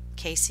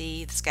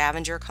Casey, the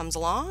scavenger, comes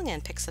along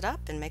and picks it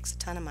up and makes a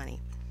ton of money.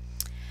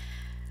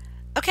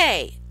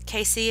 Okay,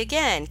 Casey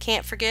again,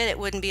 can't forget it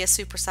wouldn't be a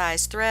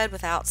supersized thread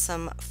without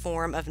some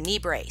form of knee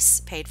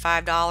brace. Paid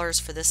 $5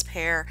 for this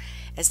pair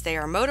as they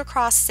are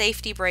motocross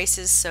safety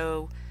braces,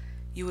 so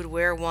you would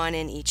wear one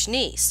in each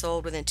knee.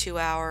 Sold within 2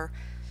 hours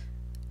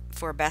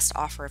for a best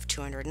offer of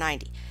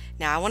 $290.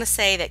 Now I want to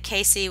say that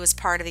Casey was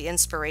part of the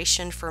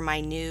inspiration for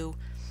my new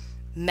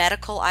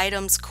medical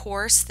items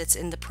course that's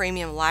in the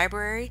premium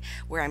library,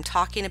 where I'm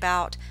talking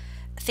about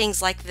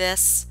things like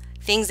this,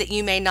 things that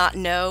you may not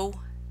know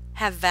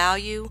have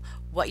value,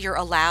 what you're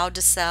allowed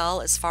to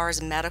sell as far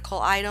as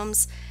medical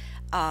items,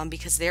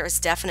 because there is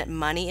definite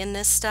money in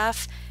this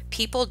stuff.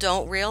 People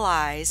don't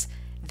realize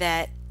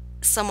that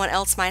someone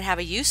else might have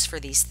a use for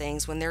these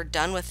things when they're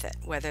done with it,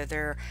 whether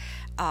they're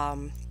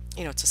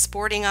you know, it's a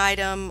sporting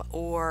item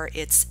or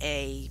it's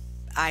a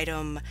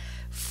item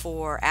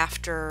for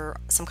after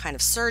some kind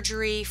of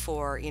surgery,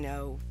 for, you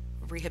know,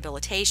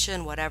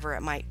 rehabilitation, whatever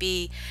it might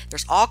be.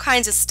 There's all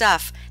kinds of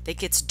stuff that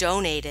gets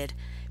donated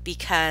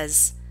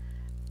because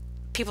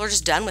people are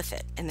just done with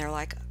it and they're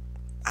like,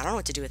 I don't know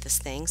what to do with this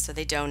thing, so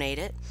they donate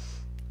it.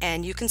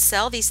 And you can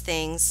sell these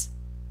things.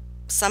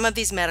 Some of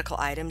these medical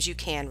items you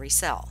can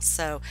resell.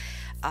 So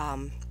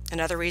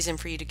another reason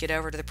for you to get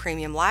over to the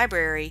premium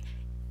library,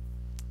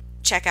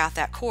 check out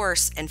that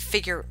course and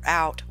figure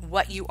out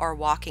what you are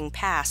walking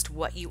past,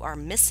 what you are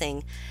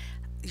missing.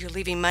 You're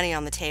leaving money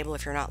on the table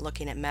if you're not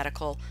looking at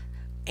medical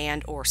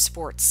and or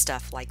sports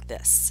stuff like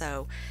this.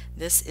 So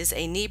this is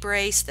a knee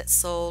brace that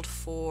sold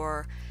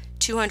for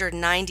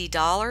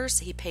 $290.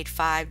 He paid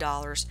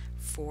 $5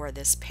 for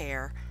this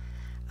pair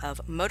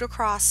of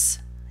motocross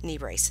knee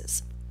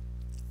braces.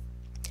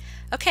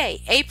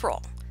 Okay,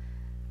 April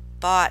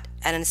bought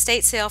at an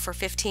estate sale for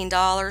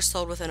 $15,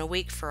 sold within a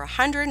week for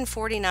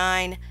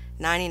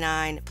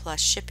 $149.99 plus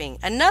shipping.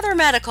 Another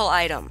medical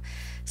item,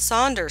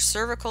 Saunders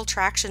cervical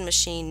traction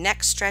machine,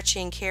 neck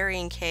stretching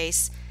carrying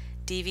case,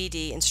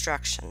 DVD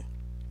instruction.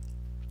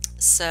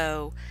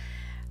 So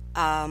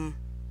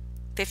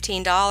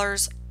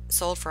 $15,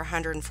 sold for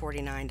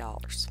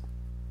 $149.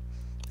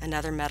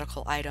 Another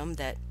medical item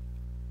that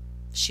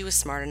she was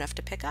smart enough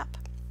to pick up.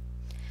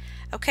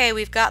 Okay,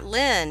 we've got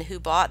Lynn, who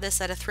bought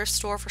this at a thrift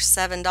store for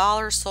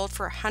 $7, sold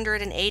for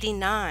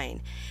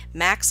 $189.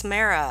 Max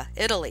Mara,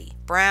 Italy,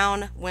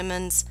 brown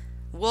women's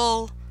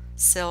wool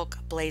silk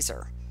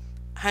blazer,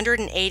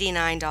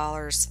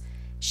 $189.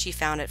 She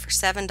found it for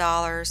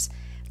 $7.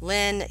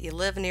 Lynn, you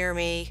live near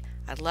me.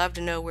 I'd love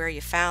to know where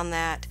you found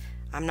that.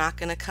 I'm not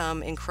going to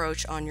come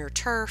encroach on your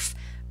turf,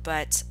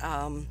 but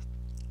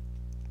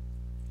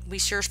we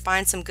sure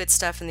find some good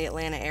stuff in the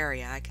Atlanta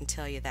area, I can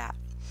tell you that.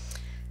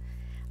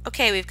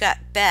 Okay, we've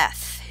got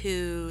Beth,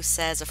 who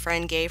says a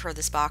friend gave her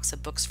this box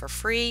of books for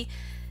free.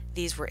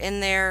 These were in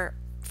there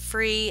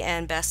free,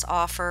 and best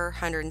offer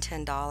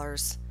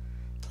 $110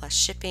 plus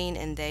shipping,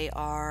 and they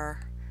are,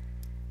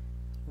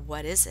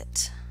 what is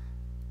it?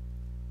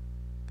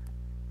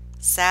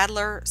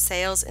 Sadler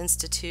Sales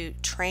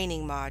Institute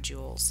training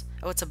modules.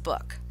 Oh, it's a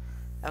book.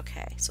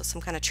 Okay, so some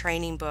kind of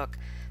training book,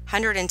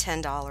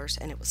 $110,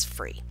 and it was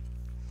free.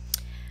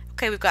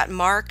 Okay, we've got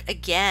Mark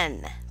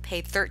again.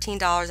 Paid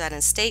 $13 at an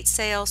estate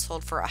sale,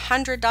 sold for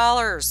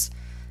 $100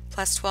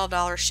 plus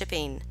 $12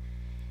 shipping.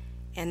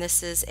 And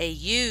this is a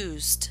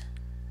used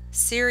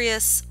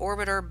Sirius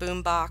Orbiter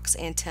boombox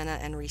antenna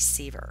and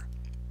receiver.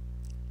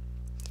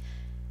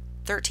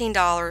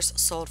 $13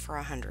 sold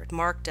for $100.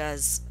 Mark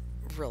does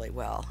really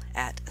well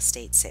at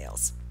estate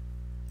sales.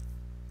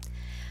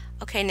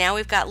 Okay, now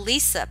we've got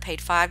Lisa, paid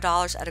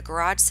 $5 at a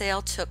garage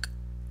sale, took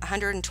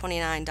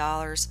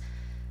 $129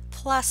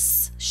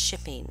 plus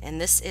shipping, and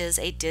this is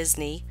a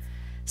Disney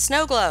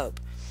snow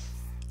globe.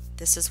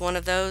 This is one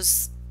of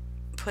those,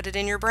 put it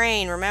in your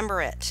brain,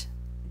 remember it.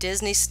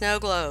 Disney snow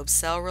globes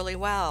sell really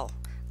well,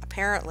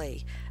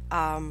 apparently.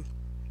 A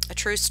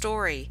true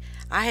story.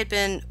 I had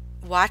been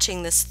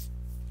watching this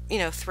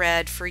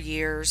thread for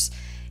years,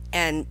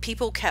 and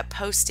people kept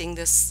posting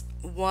this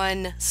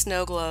one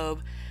snow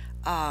globe,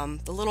 the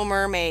Little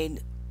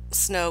Mermaid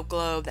snow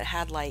globe that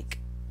had like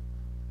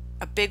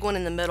a big one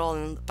in the middle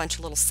and a bunch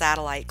of little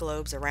satellite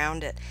globes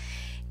around it.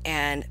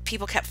 And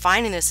people kept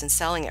finding this and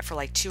selling it for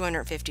like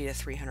 $250 to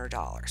 $300. And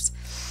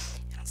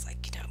I was like,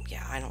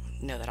 yeah, I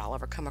don't know that I'll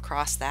ever come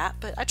across that,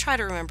 but I try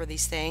to remember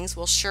these things.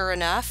 Well, sure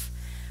enough,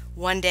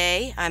 one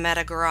day I'm at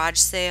a garage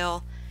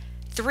sale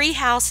 3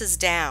 houses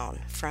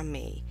down from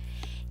me,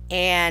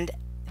 and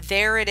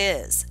there it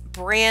is,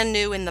 brand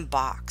new in the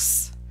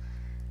box,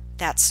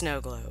 that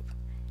snow globe.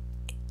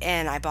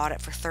 And I bought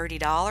it for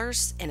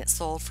 $30 and it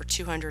sold for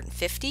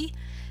 $250.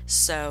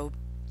 So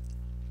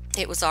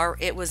it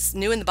was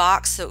new in the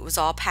box, so it was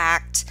all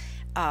packed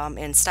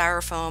in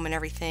styrofoam and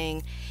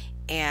everything,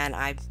 and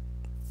I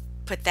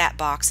put that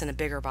box in a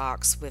bigger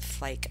box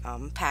with like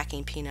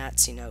packing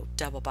peanuts,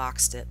 double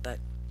boxed it, but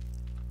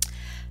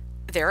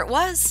there it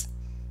was.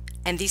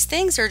 And these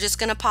things are just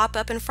going to pop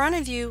up in front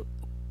of you.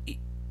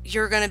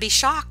 You're going to be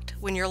shocked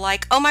when you're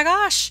like, oh my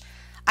gosh,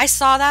 I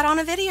saw that on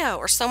a video,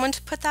 or someone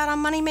put that on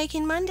Money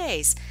Making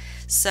Mondays.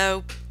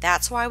 So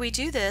that's why we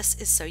do this,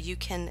 is so you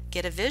can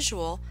get a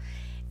visual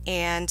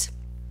and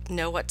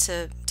know what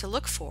to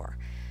look for.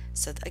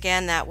 So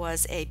again, that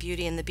was a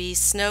Beauty and the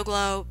Beast snow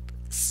globe,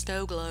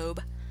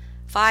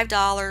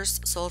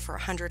 $5, sold for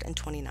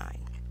 $129.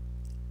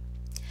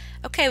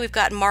 Okay, we've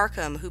got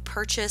Markham, who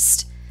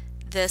purchased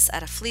this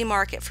at a flea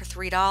market for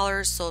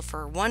 $3, sold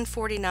for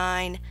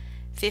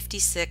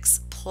 $149.56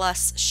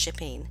 plus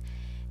shipping.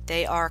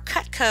 They are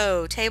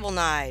Cutco table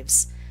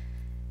knives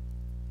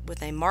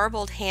with a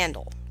marbled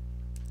handle.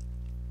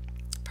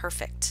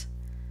 Perfect.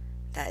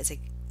 That is an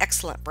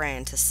excellent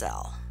brand to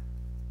sell.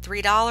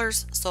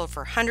 $3, sold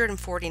for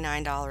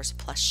 $149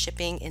 plus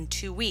shipping in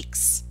 2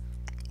 weeks.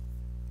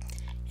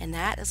 And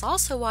that is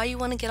also why you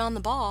want to get on the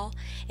ball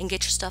and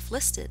get your stuff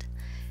listed,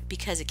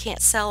 because it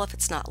can't sell if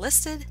it's not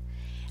listed.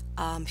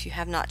 If you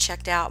have not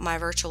checked out my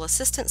virtual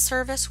assistant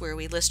service where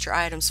we list your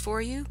items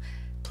for you,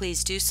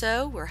 please do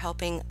so. We're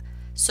helping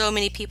so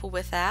many people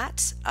with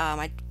that.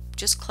 I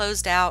just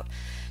closed out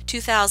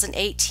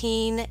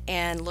 2018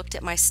 and looked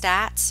at my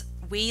stats.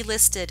 We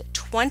listed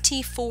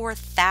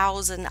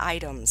 24,000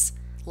 items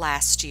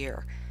last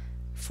year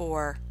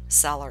for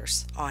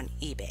sellers on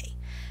eBay.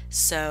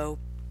 So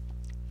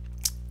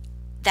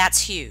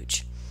that's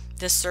huge.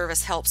 This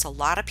service helps a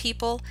lot of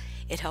people.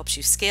 It helps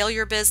you scale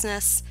your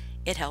business.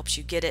 It helps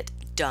you get it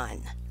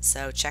done.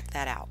 So check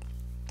that out.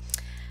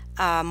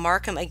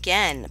 Markham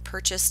again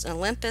purchased an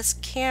Olympus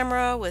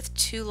camera with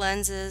 2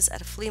 lenses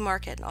at a flea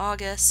market in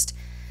August.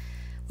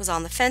 Was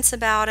on the fence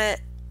about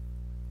it,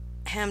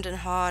 hemmed and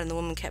hawed, and the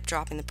woman kept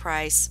dropping the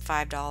price.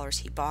 $5,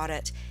 he bought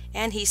it,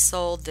 and he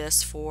sold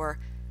this for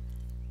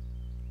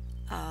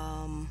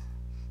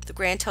the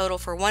grand total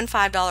for one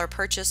 $5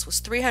 purchase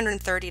was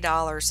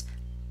 $330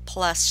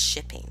 plus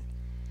shipping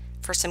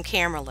for some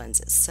camera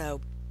lenses.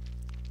 So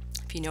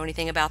if you know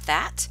anything about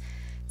that,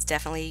 it's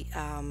definitely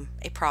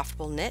a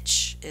profitable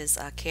niche, is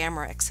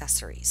camera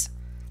accessories.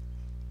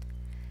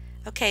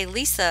 Okay,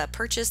 Lisa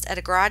purchased at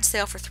a garage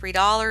sale for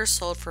 $3,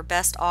 sold for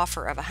best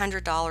offer of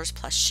 $100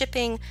 plus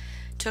shipping,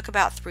 took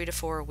about 3 to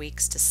 4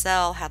 weeks to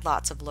sell, had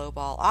lots of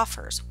lowball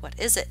offers. What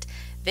is it?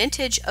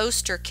 Vintage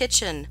Oster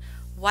kitchen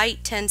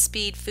white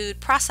 10-speed food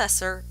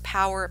processor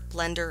power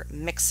blender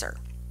mixer.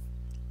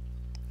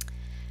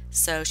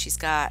 So she's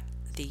got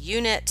the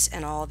unit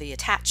and all the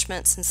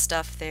attachments and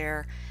stuff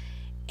there,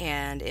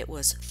 and it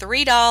was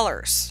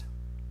 $3.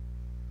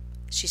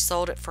 She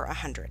sold it for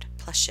 $100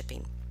 plus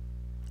shipping.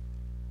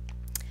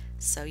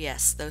 So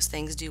yes, those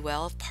things do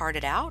well if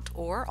parted out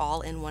or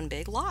all in one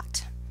big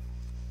lot.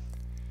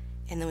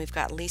 And then we've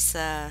got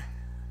Lisa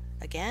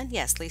again.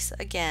 Yes, Lisa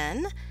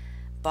again.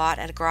 Bought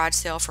at a garage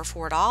sale for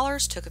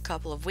 $4, took a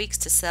couple of weeks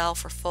to sell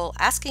for full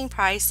asking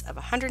price of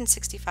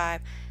 $165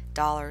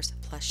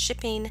 plus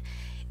shipping.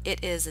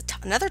 It is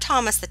another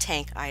Thomas the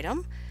Tank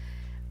item.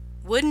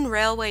 Wooden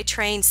railway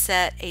train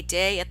set, a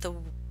day at the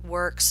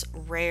works,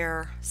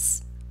 rare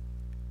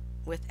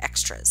with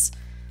extras.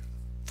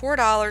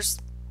 $4,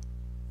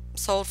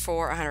 sold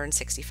for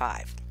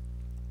 $165.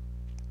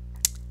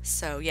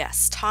 So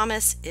yes,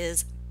 Thomas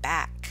is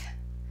back.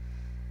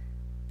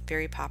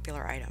 Very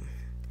popular item.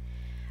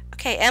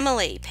 Okay,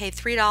 Emily paid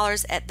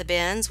 $3 at the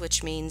bins,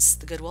 which means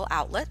the Goodwill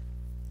outlet.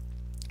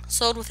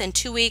 Sold within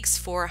 2 weeks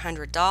for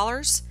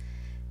 $100.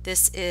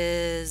 This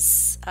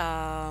is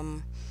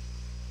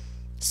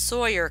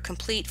Sawyer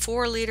Complete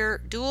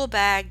 4-liter dual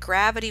bag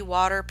gravity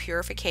water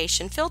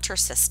purification filter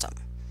system.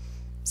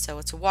 So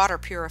it's a water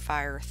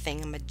purifier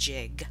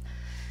thingamajig.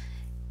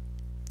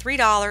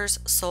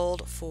 $3,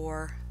 sold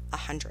for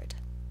 $100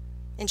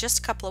 in just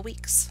a couple of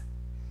weeks.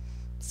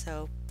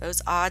 So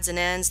those odds and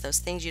ends, those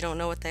things you don't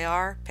know what they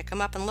are, pick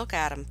them up and look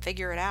at them,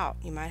 figure it out.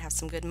 You might have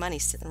some good money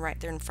sitting right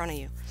there in front of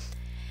you.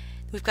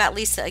 We've got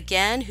Lisa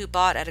again, who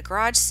bought at a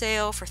garage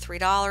sale for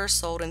 $3,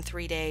 sold in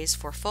 3 days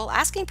for full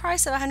asking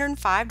price of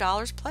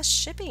 $105 plus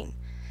shipping.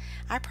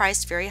 I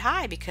priced very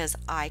high because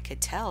I could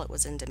tell it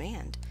was in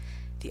demand.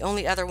 The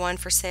only other one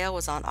for sale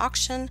was on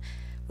auction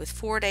with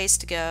 4 days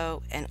to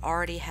go and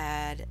already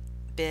had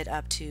bid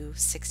up to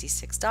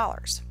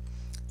 $66.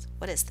 So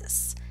what is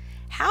this?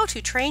 How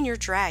to Train Your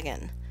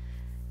Dragon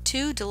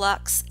 2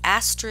 Deluxe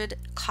Astrid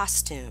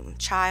Costume,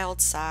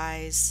 child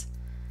size,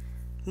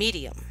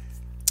 medium.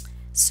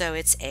 So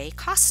it's a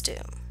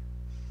costume,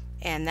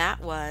 and that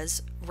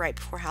was right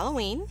before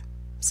Halloween,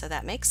 so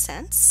that makes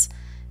sense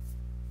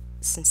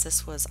since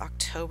this was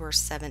October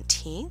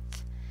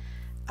 17th.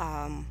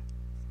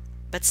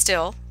 But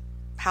still,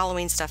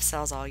 Halloween stuff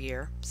sells all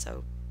year,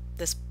 so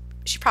this,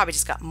 she probably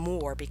just got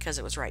more because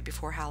it was right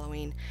before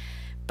Halloween.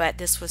 But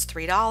this was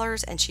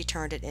 $3 and she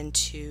turned it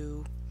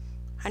into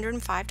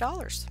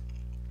 $105.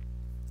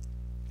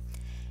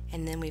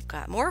 And then we've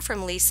got more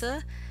from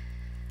Lisa.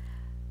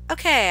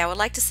 Okay, I would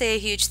like to say a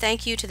huge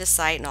thank you to the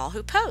site and all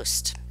who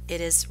post.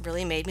 It has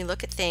really made me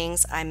look at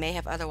things I may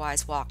have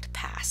otherwise walked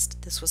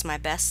past. This was my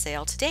best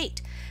sale to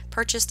date.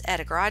 Purchased at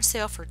a garage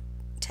sale for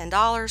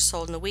 $10,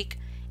 sold in a week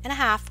and a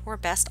half for a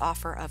best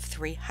offer of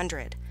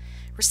 $300.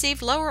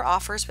 Received lower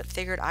offers but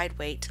figured I'd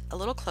wait a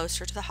little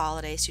closer to the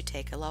holidays to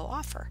take a low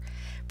offer.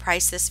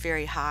 Priced this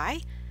very high,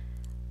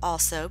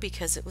 also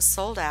because it was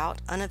sold out,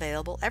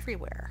 unavailable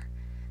everywhere.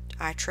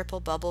 I triple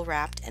bubble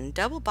wrapped and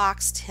double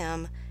boxed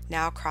him,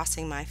 now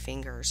crossing my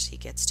fingers he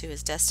gets to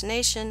his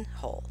destination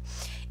whole.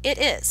 It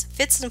is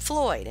Fitz and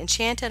Floyd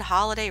Enchanted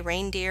Holiday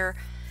Reindeer,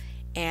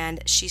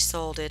 and she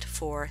sold it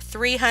for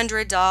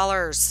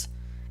 $300.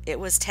 It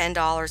was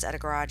 $10 at a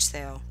garage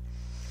sale.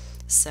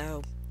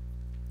 So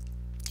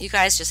you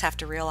guys just have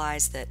to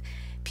realize that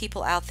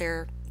people out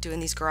there doing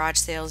these garage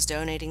sales,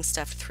 donating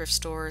stuff to thrift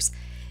stores,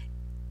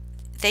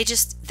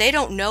 they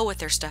don't know what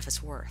their stuff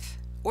is worth,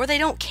 or they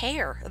don't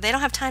care. They don't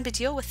have time to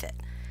deal with it,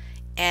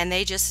 and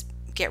they just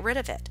get rid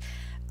of it.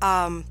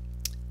 I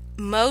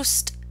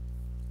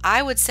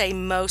would say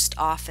most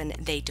often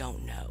they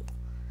don't know.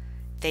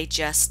 They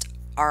just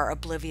are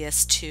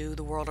oblivious to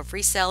the world of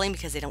reselling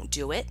because they don't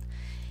do it,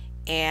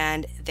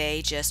 and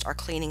they just are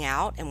cleaning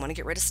out and want to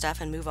get rid of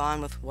stuff and move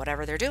on with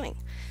whatever they're doing.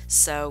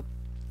 So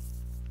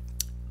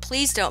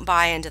please don't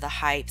buy into the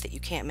hype that you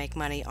can't make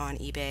money on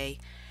eBay,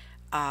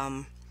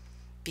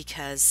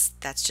 because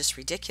that's just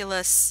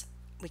ridiculous.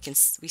 We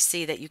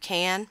see that you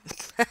can.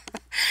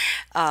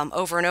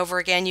 Over and over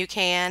again you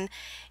can,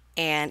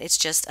 and it's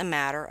just a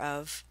matter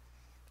of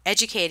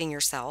educating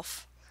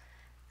yourself,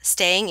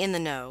 staying in the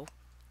know,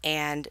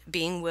 and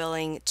being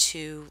willing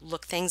to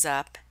look things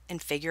up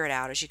and figure it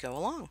out as you go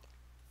along.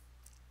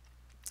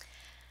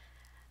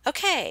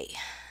 Okay,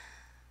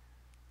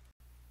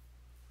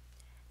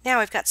 now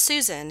we've got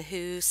Susan,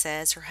 who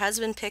says her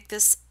husband picked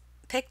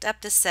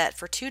up this set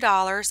for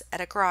 $2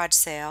 at a garage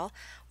sale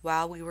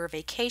while we were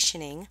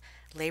vacationing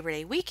Labor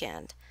Day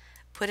weekend.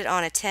 Put it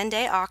on a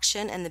 10-day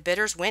auction and the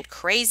bidders went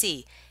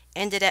crazy.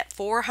 Ended at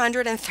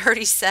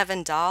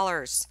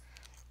 $437.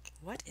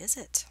 What is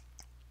it?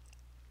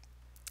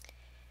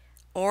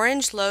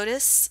 Orange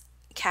Lotus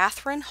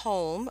Catherine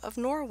Holm of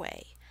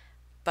Norway.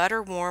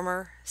 Butter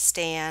warmer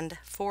stand,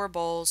 4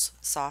 bowls,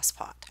 sauce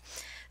pot.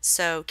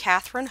 So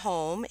Catherine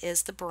Holm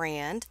is the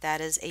brand.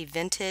 That is a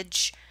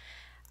vintage,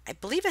 I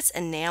believe it's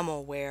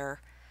enamelware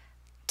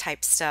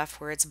type stuff,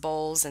 where it's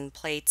bowls and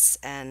plates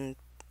and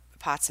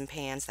pots and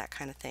pans, that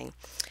kind of thing.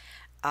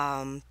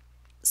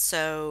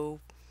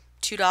 So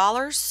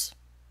 $2,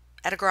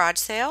 at a garage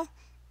sale,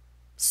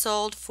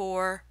 sold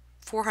for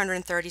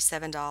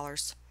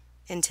 $437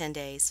 in 10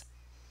 days.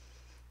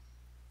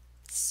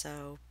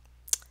 So,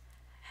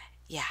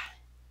 yeah,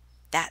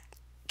 that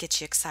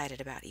gets you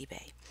excited about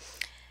eBay.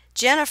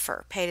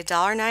 Jennifer paid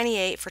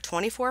 $1.98 for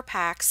 24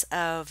 packs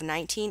of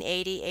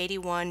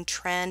 1980-81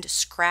 trend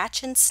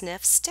scratch and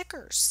sniff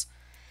stickers.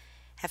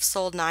 Have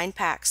sold 9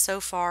 packs so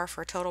far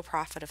for a total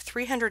profit of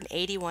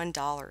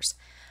 $381.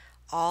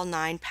 All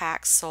 9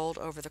 packs sold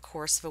over the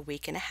course of a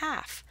week and a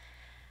half.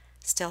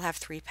 Still have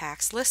 3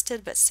 packs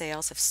listed, but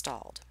sales have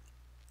stalled.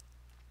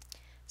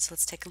 So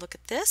let's take a look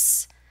at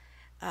this.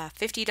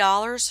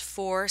 $50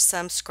 for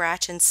some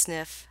scratch and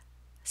sniff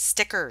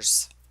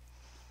stickers.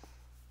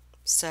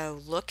 So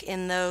look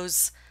in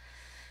those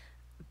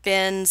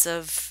bins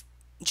of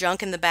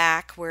junk in the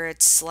back where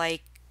it's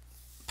like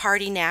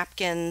party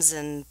napkins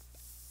and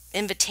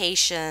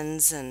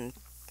invitations and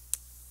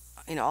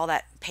all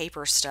that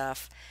paper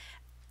stuff.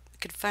 You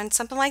could find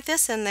something like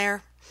this in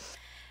there.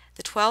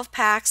 The 12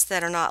 packs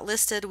that are not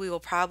listed, we will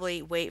probably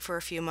wait for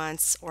a few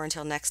months or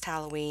until next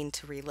Halloween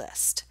to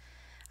relist.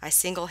 I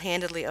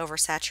single-handedly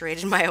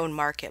oversaturated my own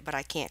market, but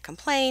I can't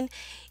complain.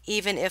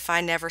 Even if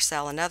I never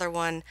sell another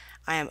one,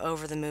 I am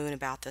over the moon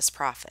about this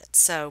profit.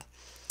 So,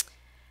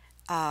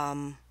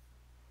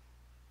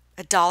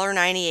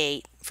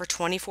 $1.98 for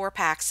 24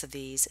 packs of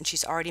these, and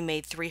she's already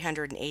made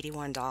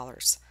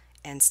 $381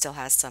 and still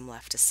has some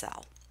left to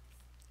sell.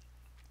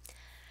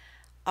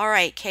 All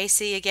right,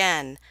 Casey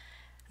again.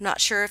 I'm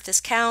not sure if this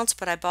counts,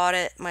 but I bought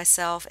it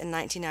myself in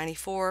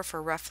 1994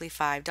 for roughly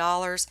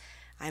 $5.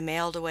 I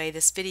mailed away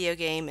this video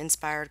game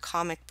inspired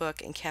comic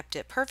book and kept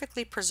it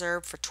perfectly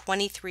preserved for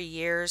 23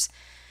 years.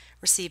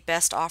 Received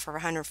best offer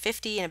of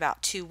 $150 in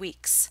about 2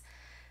 weeks.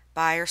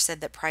 Buyer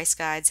said that price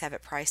guides have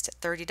it priced at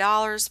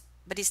 $30,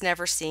 but he's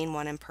never seen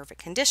one in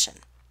perfect condition.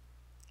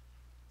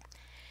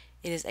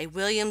 It is a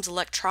Williams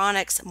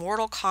Electronics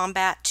Mortal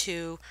Kombat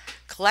 2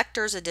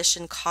 Collector's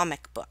Edition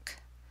comic book.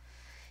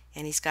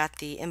 And he's got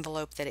the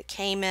envelope that it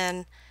came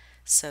in,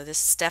 so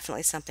this is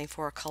definitely something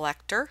for a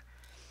collector.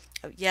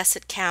 Yes,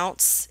 it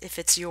counts if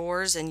it's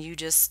yours and you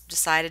just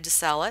decided to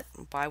sell it.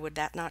 Why would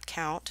that not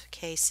count,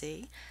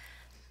 Casey?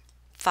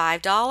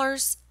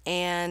 $5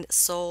 and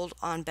sold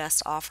on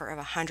best offer of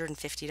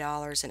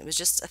 $150, and it was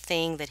just a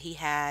thing that he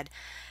had.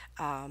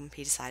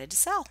 He decided to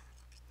sell.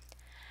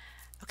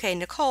 Okay,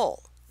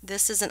 Nicole,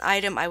 this is an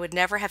item I would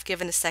never have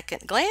given a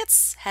second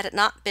glance had it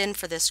not been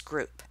for this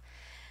group.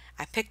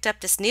 I picked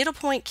up this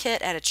needlepoint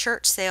kit at a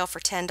church sale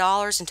for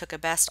 $10 and took a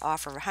best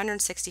offer of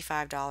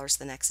 $165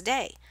 the next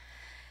day.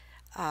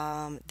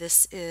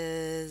 This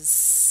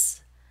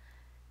is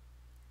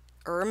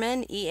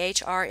Ehrman,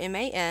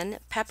 E-H-R-M-A-N,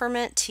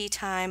 Peppermint Tea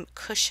Time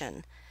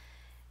Cushion.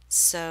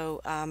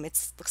 So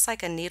it looks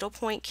like a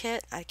needlepoint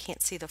kit. I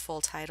can't see the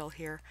full title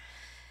here.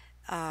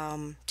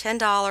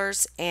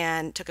 $10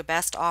 and took a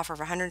best offer of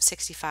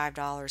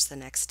 $165 the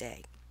next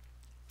day.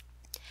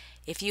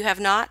 If you have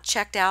not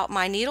checked out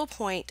my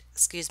needlework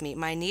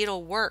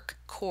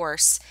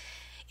course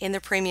in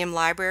the Premium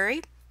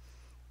Library,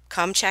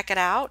 come check it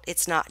out.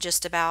 It's not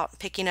just about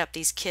picking up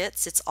these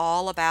kits. It's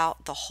all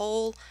about the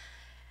whole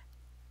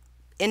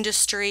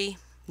industry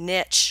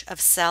niche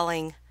of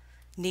selling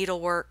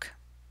needlework,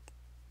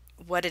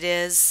 what it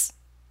is,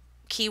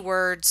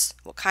 keywords,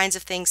 what kinds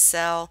of things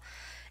sell.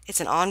 It's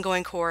an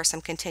ongoing course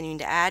I'm continuing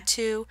to add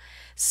to.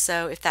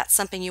 So if that's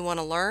something you want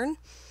to learn,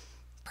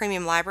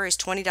 Premium Library is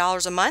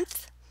 $20 a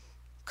month.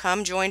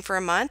 Come join for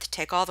a month.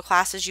 Take all the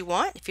classes you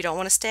want. If you don't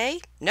want to stay,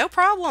 no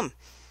problem.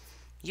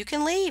 You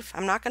can leave.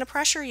 I'm not going to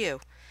pressure you.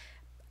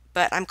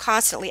 But I'm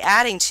constantly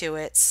adding to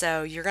it,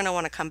 so you're going to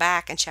want to come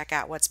back and check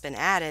out what's been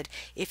added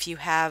if you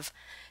have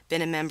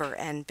been a member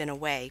and been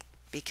away,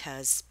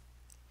 because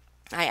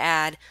I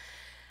add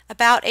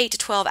about 8 to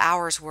 12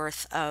 hours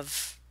worth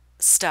of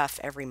stuff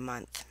every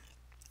month.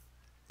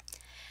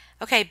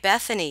 Okay,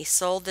 Bethany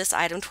sold this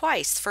item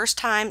twice. First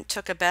time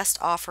took a best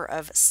offer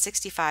of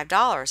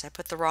 $65. I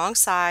put the wrong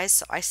size,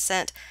 so I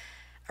sent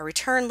a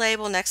return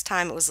label. Next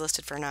time it was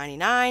listed for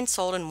 $99,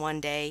 sold in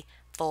 1 day,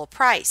 full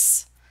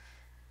price.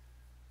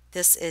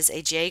 This is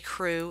a J.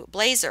 Crew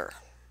blazer,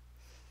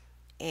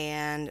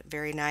 and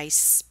very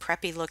nice,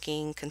 preppy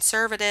looking,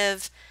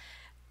 conservative,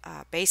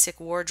 basic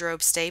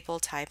wardrobe staple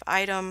type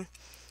item.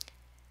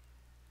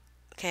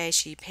 Okay,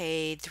 she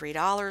paid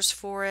 $3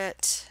 for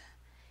it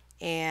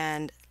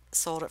and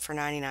sold it for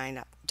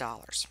 $99.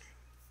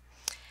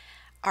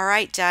 All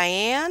right,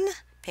 Diane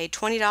paid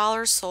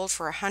 $20, sold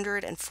for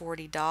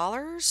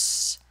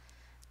 $140.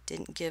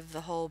 Didn't give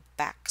the whole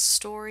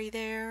backstory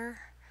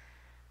there,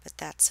 but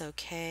that's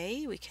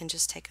okay. We can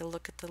just take a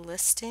look at the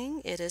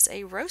listing. It is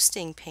a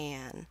roasting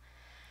pan.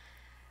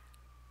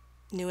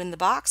 New in the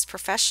box,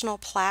 professional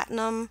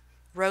platinum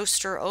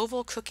roaster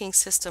oval cooking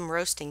system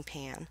roasting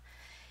pan.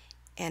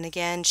 And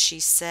again, she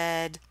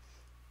said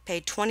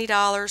paid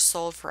 $20,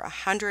 sold for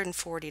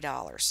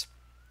 $140.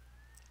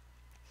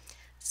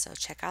 So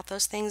check out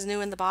those things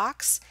new in the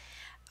box.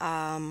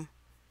 Cookware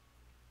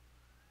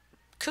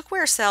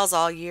sells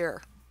all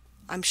year.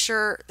 I'm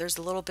sure there's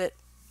a little bit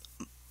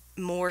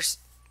more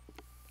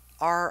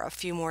are a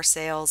few more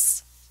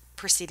sales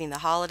preceding the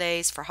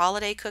holidays for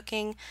holiday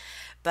cooking,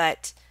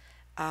 but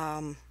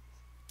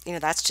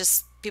that's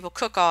just people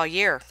cook all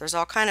year. There's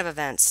all kind of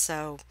events,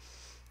 so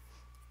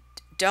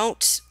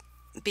don't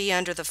be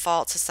under the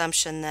false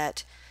assumption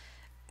that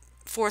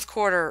fourth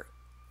quarter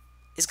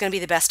is going to be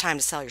the best time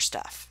to sell your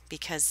stuff,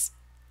 because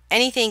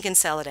anything can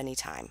sell at any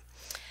time.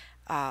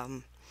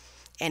 And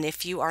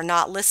if you are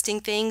not listing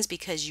things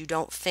because you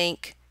don't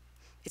think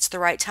it's the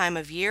right time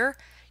of year,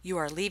 you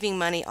are leaving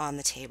money on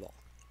the table.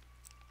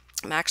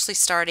 I'm actually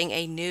starting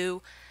a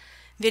new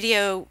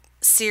video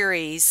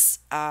series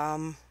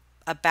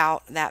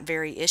about that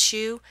very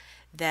issue,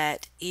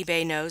 that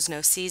eBay knows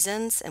no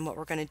seasons, and what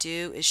we're going to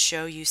do is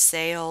show you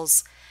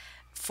sales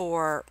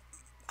for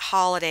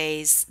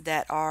holidays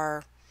that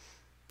are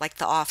like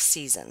the off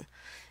season.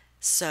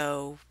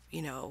 So,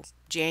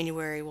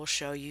 January will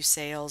show you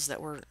sales that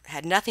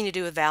had nothing to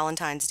do with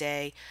Valentine's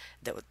Day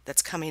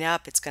that's coming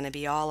up. It's going to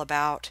be all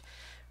about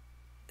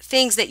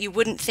things that you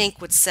wouldn't think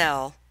would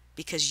sell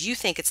because you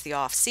think it's the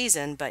off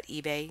season, but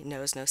eBay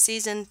knows no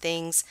season.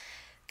 Things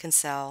can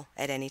sell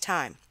at any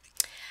time.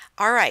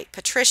 All right,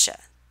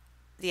 Patricia,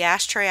 the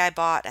ashtray I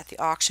bought at the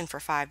auction for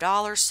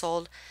 $5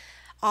 sold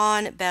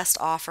on best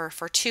offer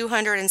for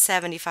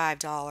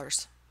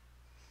 $275.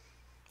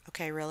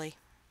 Okay, really?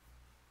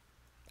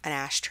 An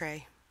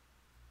ashtray,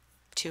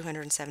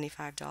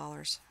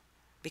 $275,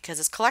 because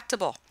it's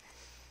collectible.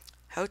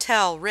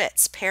 Hotel,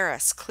 Ritz,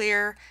 Paris,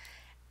 clear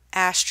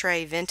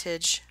ashtray,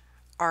 vintage,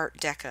 art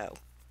deco.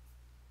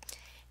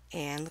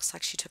 And looks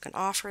like she took an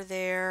offer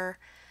there.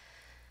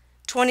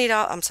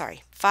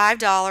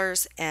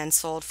 $5 and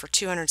sold for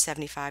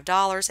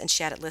 $275, and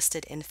she had it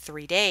listed in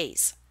 3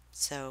 days.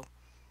 So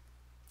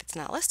if it's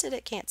not listed,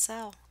 it can't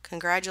sell.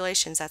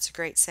 Congratulations, that's a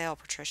great sale,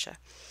 Patricia.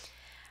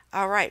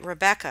 All right,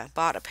 Rebecca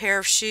bought a pair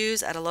of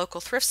shoes at a local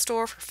thrift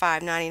store for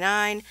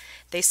 $5.99.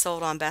 They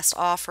sold on best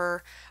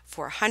offer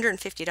for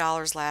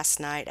 $150 last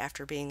night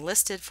after being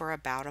listed for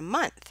about a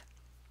month.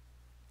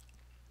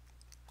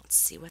 Let's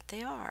see what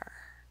they are.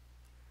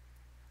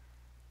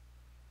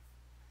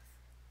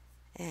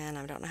 And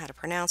I don't know how to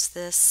pronounce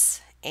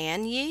this.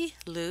 Anyi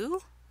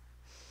Lu,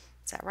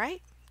 is that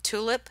right?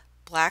 Tulip,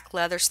 black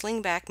leather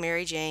slingback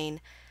Mary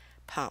Jane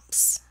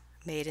pumps,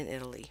 made in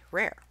Italy,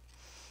 rare.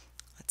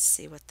 Let's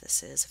see what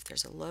this is, if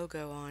there's a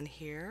logo on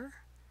here.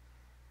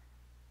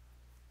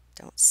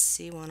 Don't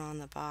see one on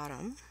the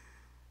bottom.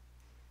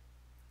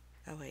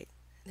 Oh wait,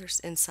 there's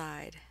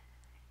inside.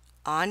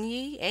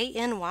 Anyi,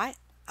 A-N-Y-I-L-U.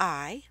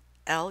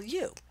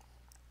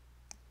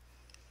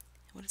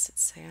 What does it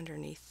say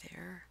underneath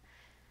there?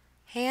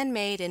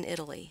 Handmade in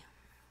Italy.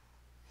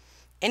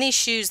 Any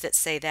shoes that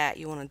say that,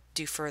 you want to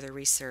do further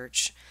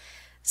research.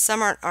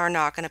 Some are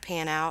not going to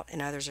pan out,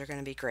 and others are going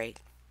to be great.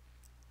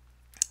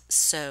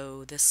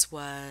 So this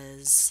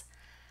was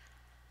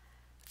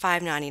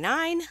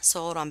 $5.99,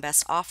 sold on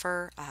best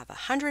offer of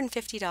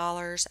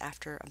 $150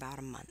 after about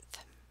a month.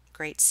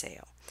 Great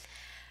sale.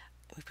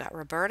 We've got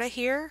Roberta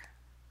here.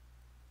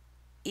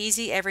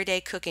 Easy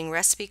everyday cooking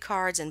recipe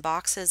cards and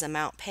boxes,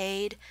 amount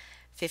paid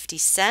 50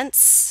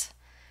 cents.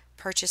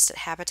 Purchased at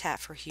Habitat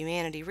for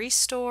Humanity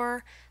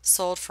Restore,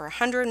 sold for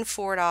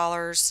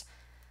 $104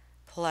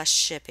 plus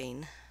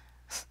shipping.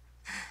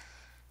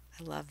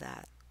 I love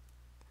that.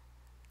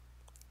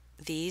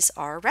 These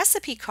are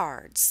recipe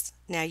cards.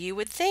 Now you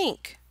would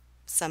think,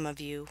 some of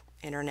you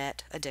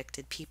internet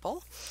addicted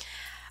people,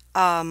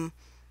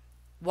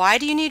 why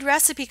do you need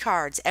recipe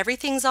cards?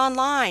 Everything's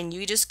online.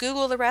 You just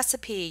Google the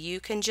recipe.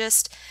 You can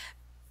just,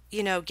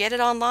 get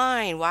it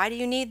online. Why do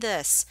you need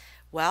this?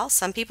 Well,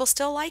 some people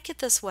still like it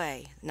this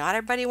way. Not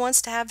everybody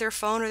wants to have their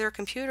phone or their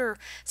computer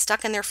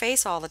stuck in their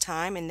face all the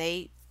time, and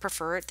they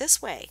prefer it this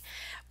way.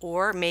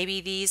 Or maybe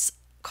these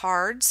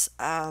cards,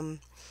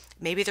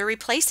 maybe they're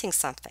replacing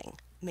something.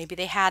 Maybe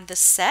they had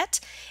this set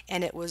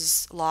and it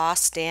was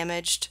lost,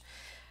 damaged,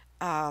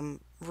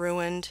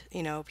 ruined.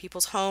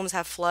 People's homes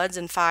have floods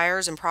and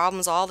fires and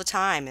problems all the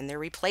time, and they're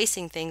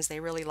replacing things they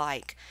really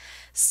like.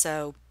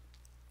 So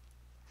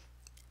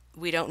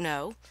we don't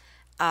know.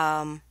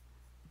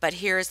 But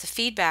here is the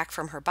feedback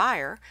from her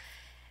buyer.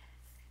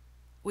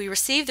 We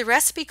received the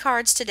recipe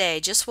cards today.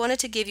 Just wanted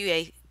to give you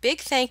a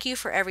big thank you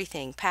for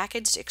everything.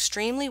 Packaged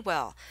extremely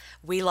well.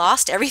 We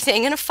lost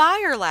everything in a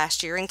fire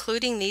last year,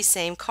 including these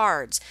same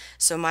cards.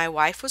 So my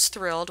wife was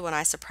thrilled when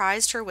I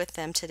surprised her with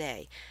them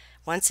today.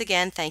 Once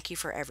again, thank you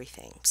for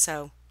everything.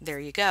 So there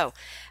you go.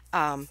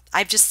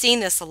 I've just seen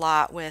this a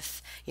lot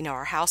with,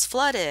 our house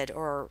flooded,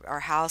 or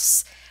our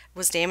house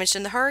was damaged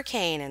in the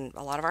hurricane and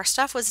a lot of our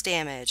stuff was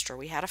damaged, or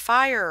we had a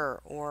fire,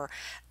 or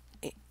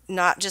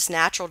not just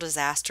natural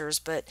disasters,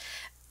 but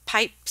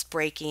pipes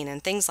breaking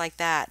and things like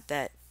that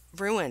that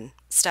ruin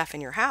stuff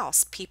in your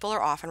house. People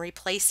are often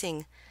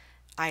replacing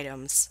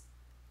items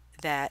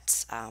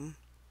that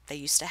they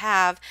used to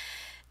have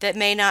that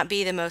may not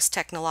be the most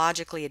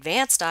technologically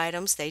advanced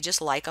items. They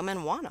just like them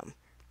and want them.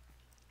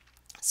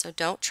 So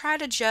don't try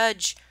to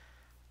judge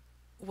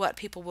what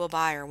people will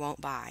buy or won't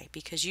buy,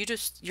 because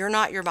you're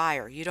not your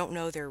buyer. You don't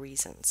know their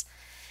reasons.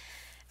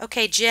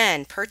 Okay,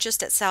 Jen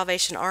purchased at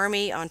Salvation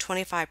Army on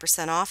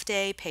 25% off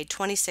day, paid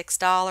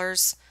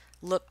 $26,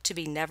 looked to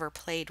be never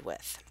played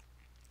with.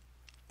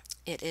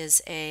 It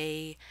is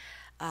a,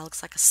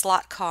 looks like a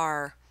slot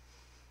car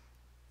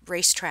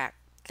racetrack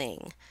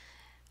thing.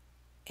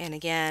 And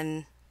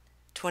again,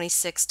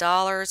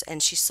 $26,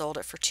 and she sold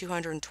it for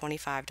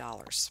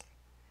 $225.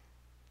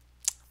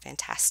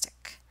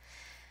 Fantastic.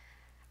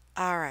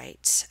 All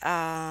right.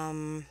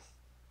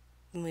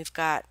 We've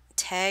got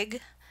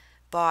Teg,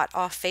 bought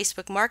off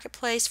Facebook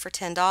Marketplace for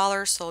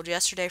 $10, sold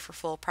yesterday for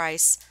full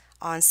price,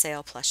 on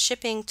sale plus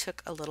shipping,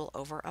 took a little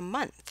over a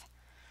month.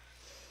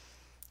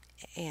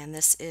 And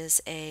this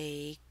is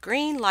a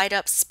green light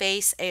up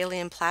space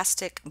alien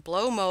plastic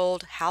blow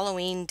mold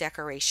Halloween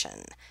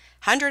decoration,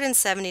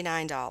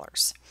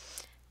 $179.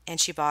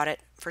 And she bought it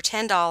for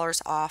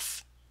 $10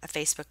 off a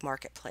Facebook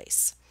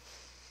Marketplace.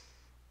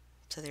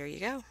 So there you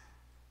go.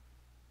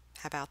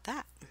 How about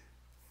that?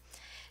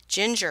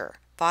 Ginger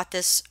bought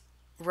this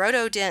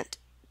Rotodent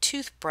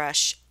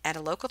toothbrush at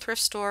a local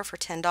thrift store for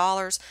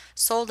 $10,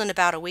 sold in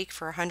about a week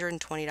for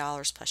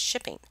 $120 plus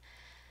shipping.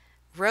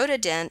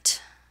 Rotodent,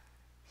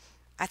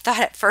 I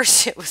thought at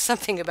first it was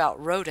something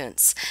about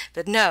rodents,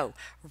 but no,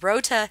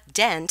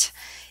 Rotodent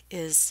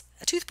is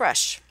a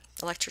toothbrush,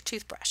 electric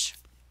toothbrush.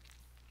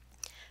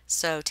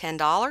 So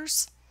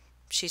 $10,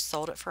 she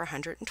sold it for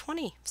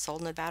 $120,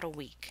 sold in about a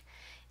week.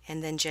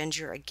 And then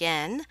Ginger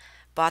again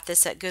bought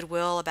this at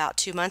Goodwill about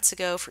 2 months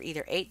ago for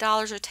either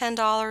 $8 or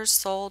 $10,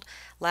 sold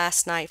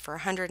last night for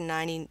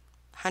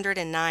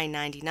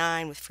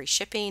 $109.99 with free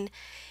shipping.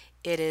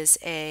 It is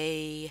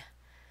a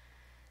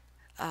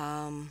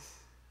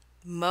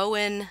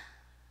Moen,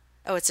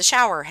 oh, it's a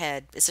shower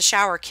head. It's a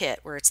shower kit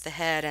where it's the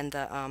head and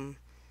the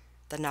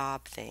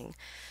knob thing.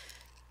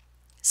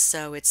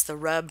 So it's the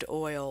rubbed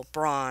oil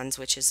bronze,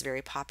 which is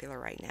very popular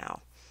right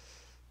now.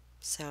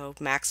 So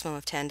maximum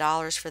of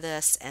 $10 for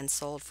this, and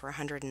sold for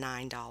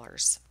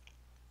 $109.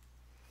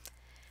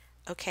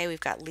 Okay, we've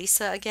got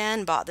Lisa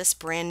again. Bought this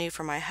brand new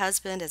for my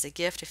husband as a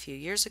gift a few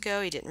years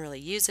ago. He didn't really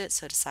use it,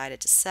 so decided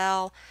to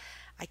sell.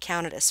 I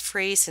count it as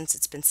free since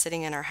it's been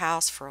sitting in our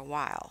house for a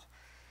while.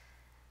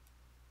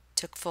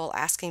 Took full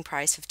asking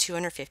price of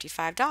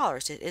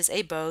 $255. It is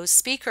a Bose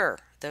speaker.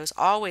 Those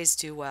always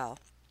do well.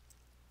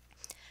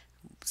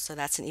 So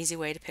that's an easy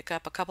way to pick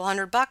up a couple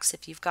 $100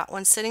 if you've got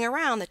one sitting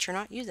around that you're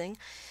not using.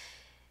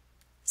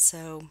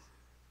 So,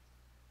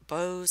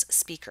 Bose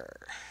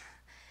speaker.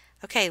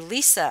 Okay,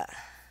 Lisa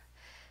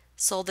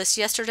sold this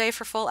yesterday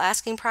for full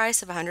asking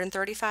price of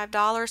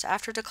 $135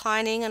 after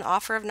declining an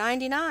offer of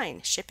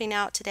 $99, shipping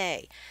out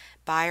today.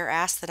 Buyer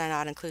asked that I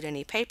not include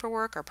any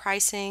paperwork or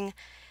pricing.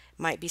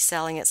 Might be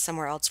selling it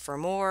somewhere else for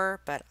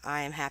more, but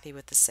I am happy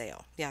with the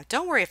sale. Yeah,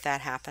 don't worry if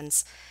that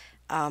happens.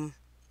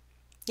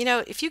 You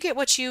know, if you get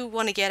what you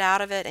want to get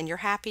out of it and you're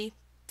happy,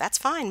 that's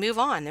fine. Move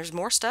on. There's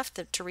more stuff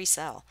to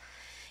resell.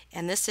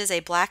 And this is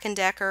a Black &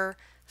 Decker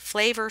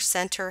Flavor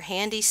Center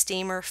Handy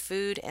Steamer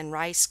Food and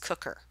Rice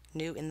Cooker,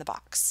 new in the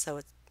box. So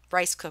it's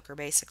rice cooker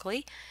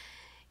basically.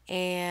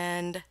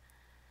 And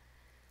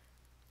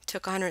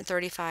took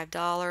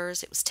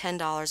 $135. It was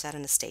 $10 at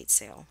an estate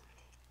sale.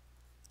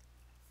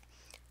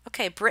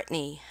 Okay,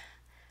 Brittany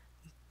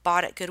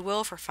bought at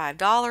Goodwill for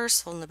 $5,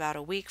 sold in about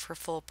a week for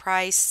full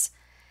price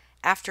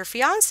after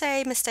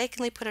fiance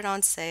mistakenly put it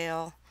on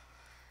sale.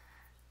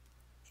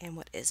 And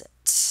what is it?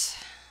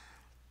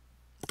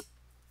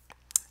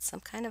 Some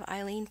kind of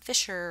Eileen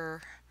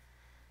Fisher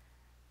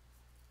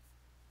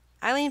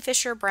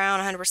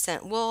brown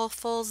 100% wool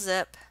full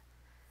zip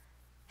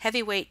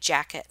heavyweight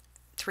jacket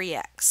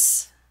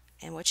 3X.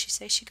 And what'd she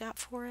say she got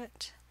for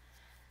it?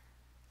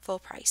 Full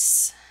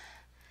price.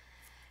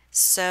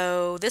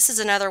 So this is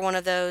another one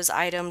of those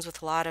items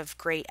with a lot of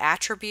great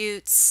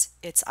attributes.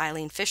 It's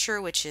Eileen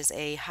Fisher, which is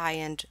a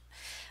high-end,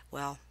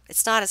 well,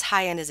 it's not as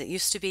high-end as it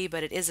used to be,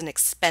 but it is an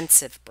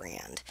expensive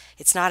brand.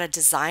 It's not a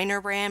designer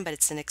brand, but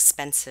it's an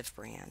expensive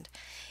brand.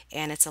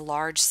 And it's a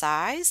large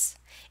size,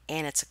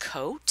 and it's a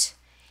coat.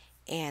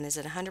 And is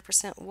it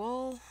 100%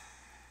 wool?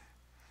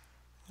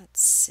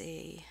 Let's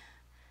see.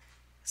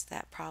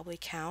 That probably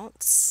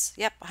counts.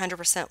 Yep,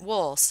 100%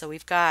 wool. So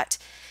we've got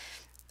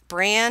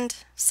brand,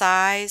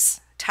 size,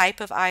 type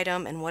of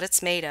item, and what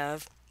it's made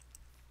of,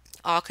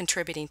 all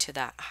contributing to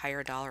that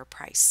higher dollar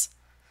price.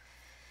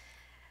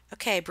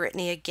 Okay,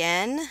 Brittany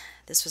again.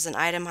 This was an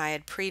item I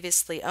had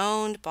previously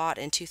owned, bought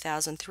in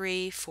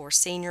 2003 for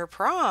senior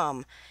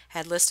prom.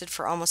 Had listed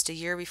for almost a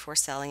year before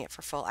selling it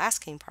for full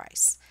asking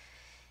price.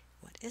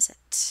 What is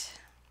it?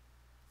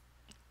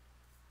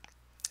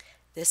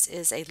 This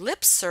is a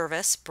lip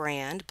service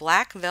brand,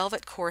 black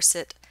velvet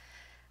corset,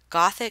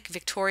 gothic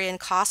Victorian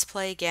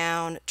cosplay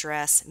gown,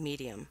 dress,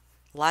 medium.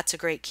 Lots of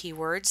great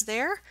keywords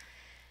there.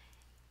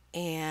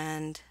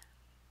 And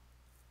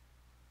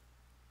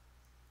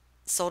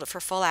sold it for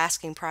full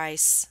asking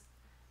price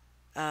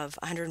of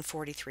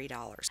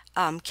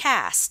 $143.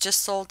 Cass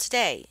just sold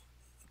today.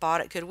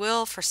 Bought at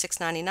Goodwill for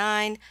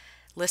 $6.99,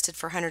 listed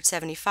for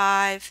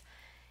 $175,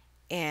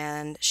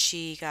 and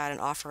she got an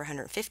offer of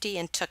 $150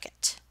 and took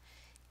it.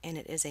 And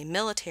it is a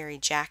military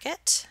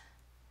jacket.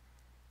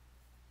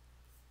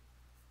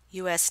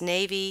 U.S.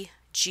 Navy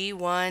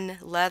G1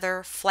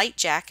 leather flight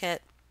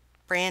jacket,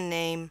 brand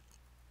name,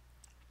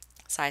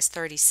 size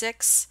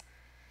 36.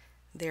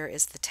 There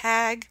is the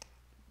tag.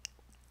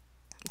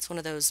 It's one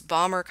of those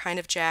bomber kind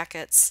of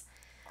jackets.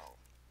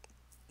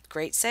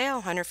 Great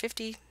sale,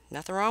 $150.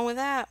 Nothing wrong with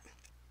that.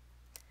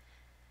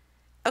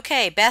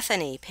 Okay,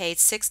 Bethany paid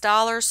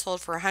 $6,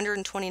 sold for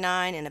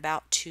 $129 in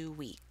about 2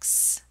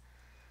 weeks.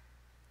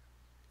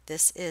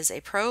 This is a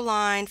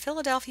Pro-Line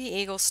Philadelphia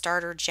Eagles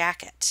starter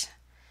jacket.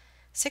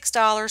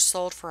 $6,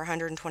 sold for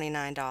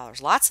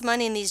 $129. Lots of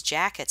money in these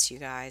jackets, you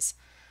guys.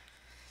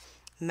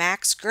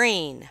 Max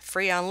Green,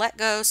 free on Let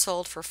Go,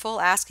 sold for full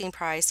asking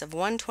price of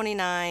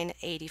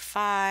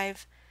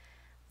 $129.85.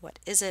 What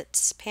is it?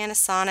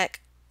 Panasonic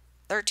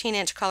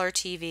 13-inch color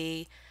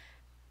TV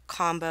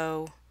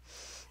combo.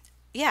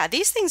 Yeah,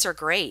 these things are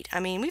great. I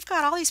mean, we've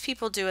got all these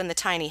people doing the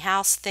tiny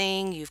house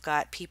thing. You've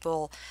got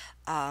people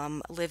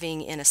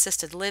living in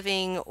assisted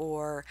living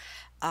or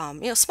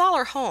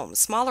smaller homes,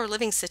 smaller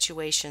living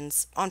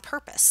situations on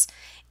purpose,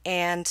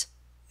 and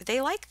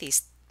they like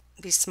these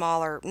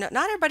smaller. Not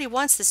everybody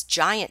wants this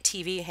giant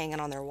TV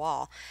hanging on their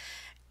wall.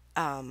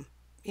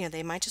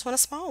 They might just want a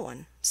small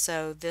one.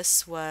 So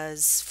this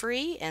was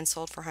free and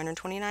sold for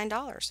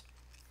 $129.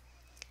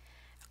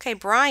 Okay,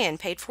 Brian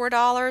paid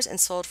 $4 and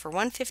sold for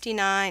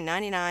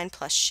 $159.99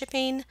 plus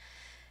shipping.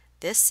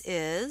 This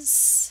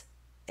is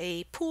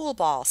a pool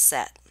ball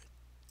set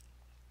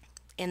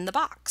in the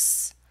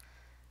box.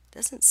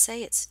 Doesn't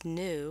say it's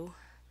new,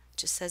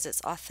 just says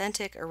it's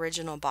authentic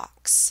original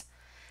box.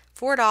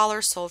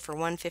 $4 sold for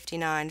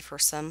 $159 for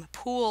some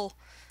pool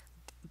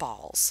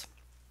balls.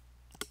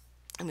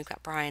 And we've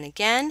got Brian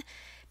again,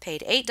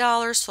 paid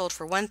 $8, sold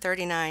for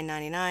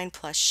 $139.99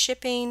 plus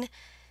shipping.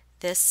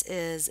 This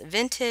is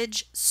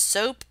vintage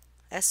soap,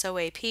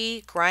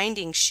 SOAP,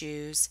 grinding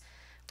shoes,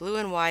 blue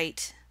and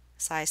white,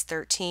 size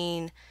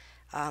 13.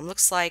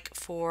 Looks like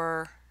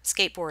for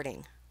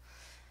skateboarding.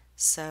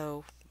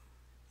 So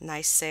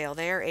nice sale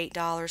there,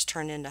 $8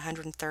 turned into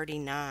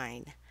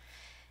 $139.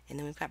 And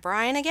then we've got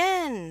Brian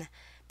again,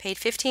 paid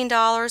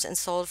 $15 and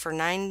sold for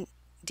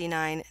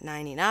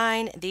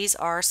 $99.99. These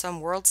are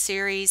some World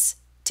Series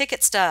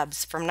ticket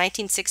stubs from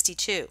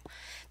 1962.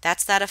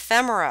 That's that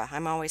ephemera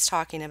I'm always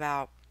talking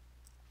about.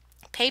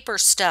 Paper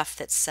stuff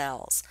that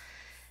sells.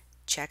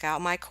 Check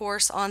out my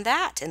course on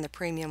that in the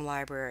premium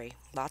library.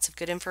 Lots of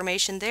good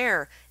information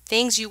there.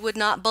 Things you would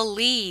not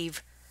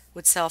believe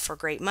would sell for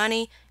great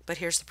money, but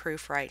here's the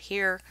proof right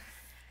here.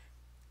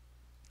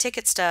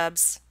 Ticket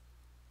stubs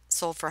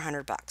sold for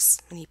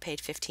 $100 and he paid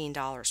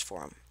 $15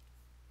 for them.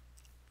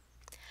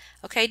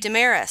 Okay,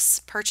 Damaris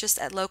purchased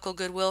at local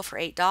Goodwill for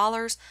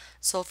 $8,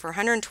 sold for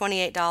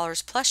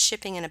 $128 plus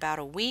shipping in about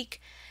a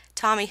week.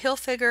 Tommy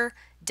Hilfiger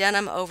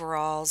denim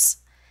overalls.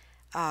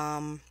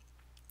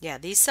 Yeah,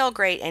 these sell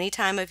great any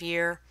time of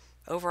year.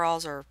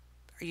 Overalls are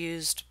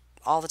used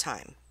all the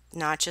time,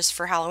 not just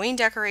for Halloween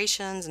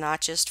decorations,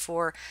 not just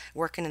for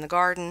working in the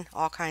garden,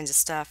 all kinds of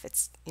stuff.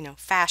 It's,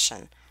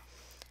 fashion.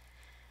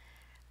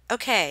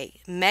 Okay,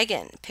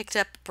 Megan picked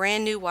up a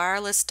brand new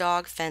wireless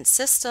dog fence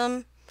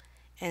system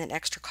and an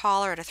extra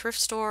collar at a thrift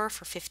store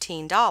for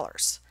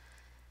 $15.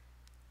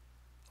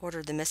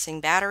 Ordered the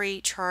missing battery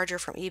charger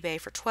from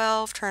eBay for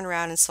 $12, turned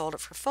around and sold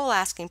it for full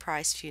asking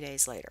price a few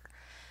days later.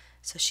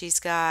 So she's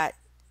got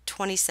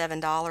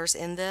 $27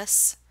 in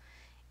this,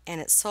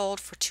 and it sold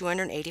for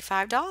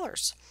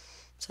 $285.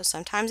 So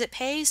sometimes it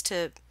pays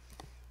to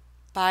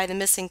buy the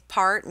missing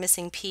part,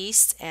 missing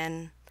piece,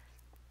 and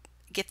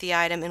get the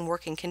item in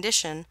working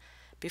condition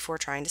before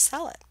trying to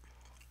sell it.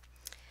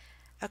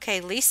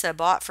 Okay, Lisa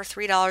bought for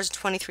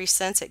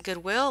 $3.23 at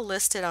Goodwill,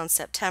 listed on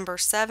September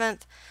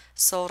 7th,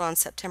 sold on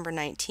September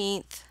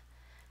 19th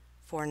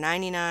for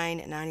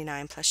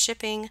 $99.99 plus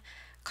shipping.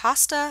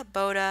 Costa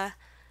Boda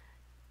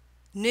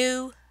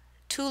new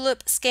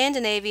tulip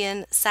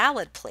Scandinavian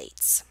salad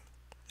plates.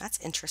 That's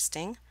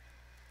interesting.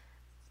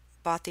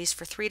 Bought these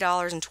for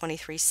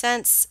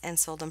 $3.23 and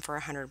sold them for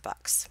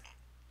 $100.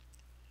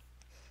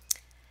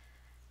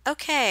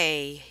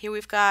 Okay, here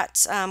we've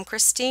got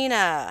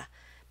Christina.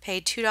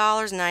 Paid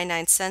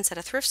 $2.99 at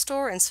a thrift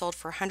store and sold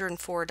for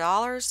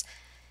 $104.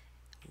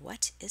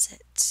 What is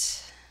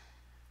it?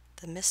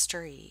 The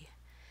mystery.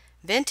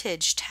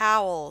 Vintage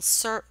towel,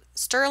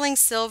 sterling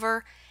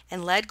silver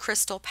and lead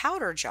crystal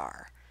powder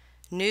jar.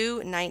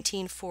 New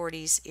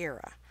 1940s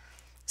era.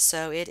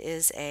 So it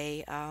is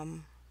a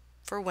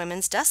for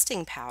women's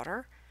dusting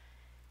powder.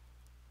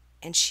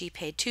 And she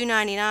paid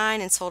 $2.99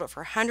 and sold it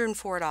for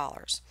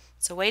 $104.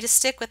 So way to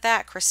stick with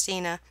that,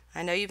 Christina.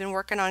 I know you've been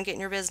working on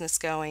getting your business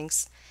going.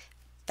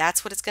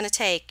 That's what it's going to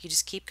take. You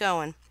just keep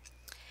going.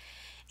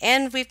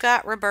 And we've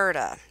got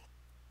Roberta.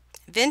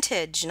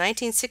 Vintage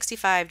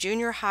 1965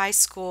 junior high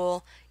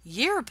school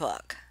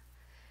yearbook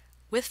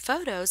with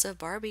photos of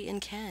Barbie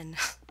and Ken.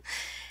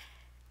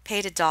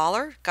 Paid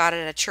 $1, got it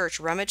at a church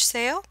rummage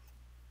sale,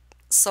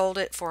 sold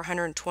it for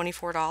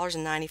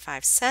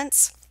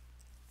 $124.95.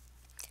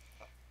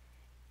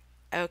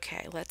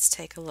 Okay, let's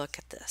take a look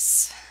at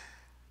this.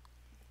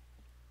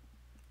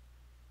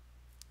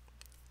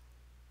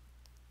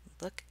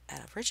 Look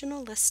At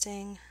original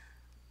listing.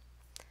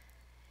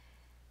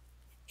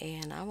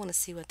 And I want to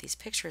see what these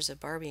pictures of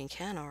Barbie and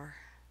Ken are.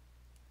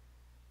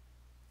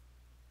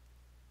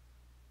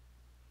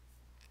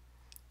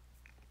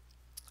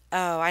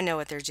 Oh, I know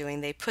what they're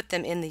doing. They put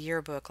them in the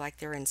yearbook like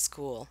they're in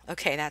school.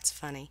 Okay, that's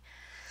funny.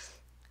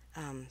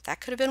 That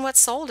could have been what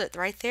sold it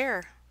right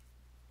there.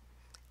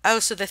 Oh,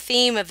 so the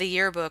theme of the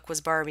yearbook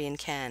was Barbie and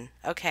Ken.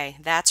 Okay,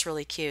 that's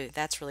really cute.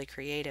 That's really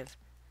creative.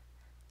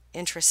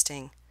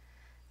 Interesting.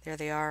 There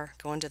they are,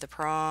 going to the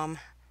prom.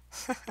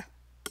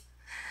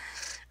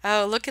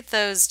 Oh, look at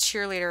those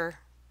cheerleader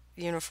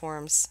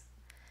uniforms.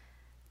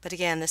 But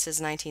again, this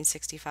is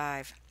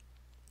 1965.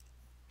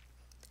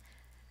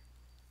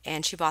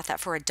 And she bought that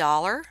for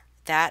 $1.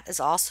 That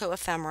is also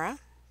ephemera.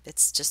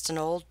 It's just an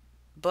old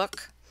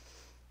book.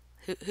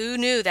 Who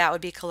knew that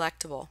would be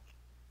collectible?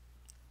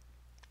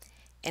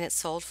 And it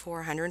sold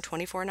for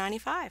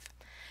 $124.95.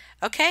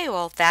 Okay,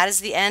 well, that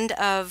is the end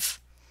of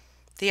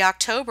the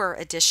October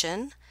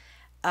edition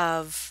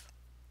of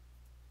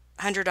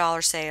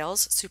 $100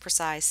 sales,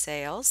 supersize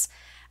sales.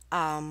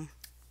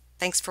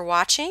 Thanks for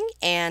watching,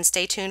 and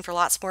stay tuned for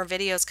lots more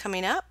videos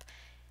coming up.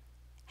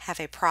 Have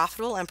a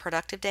profitable and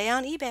productive day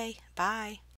on eBay. Bye.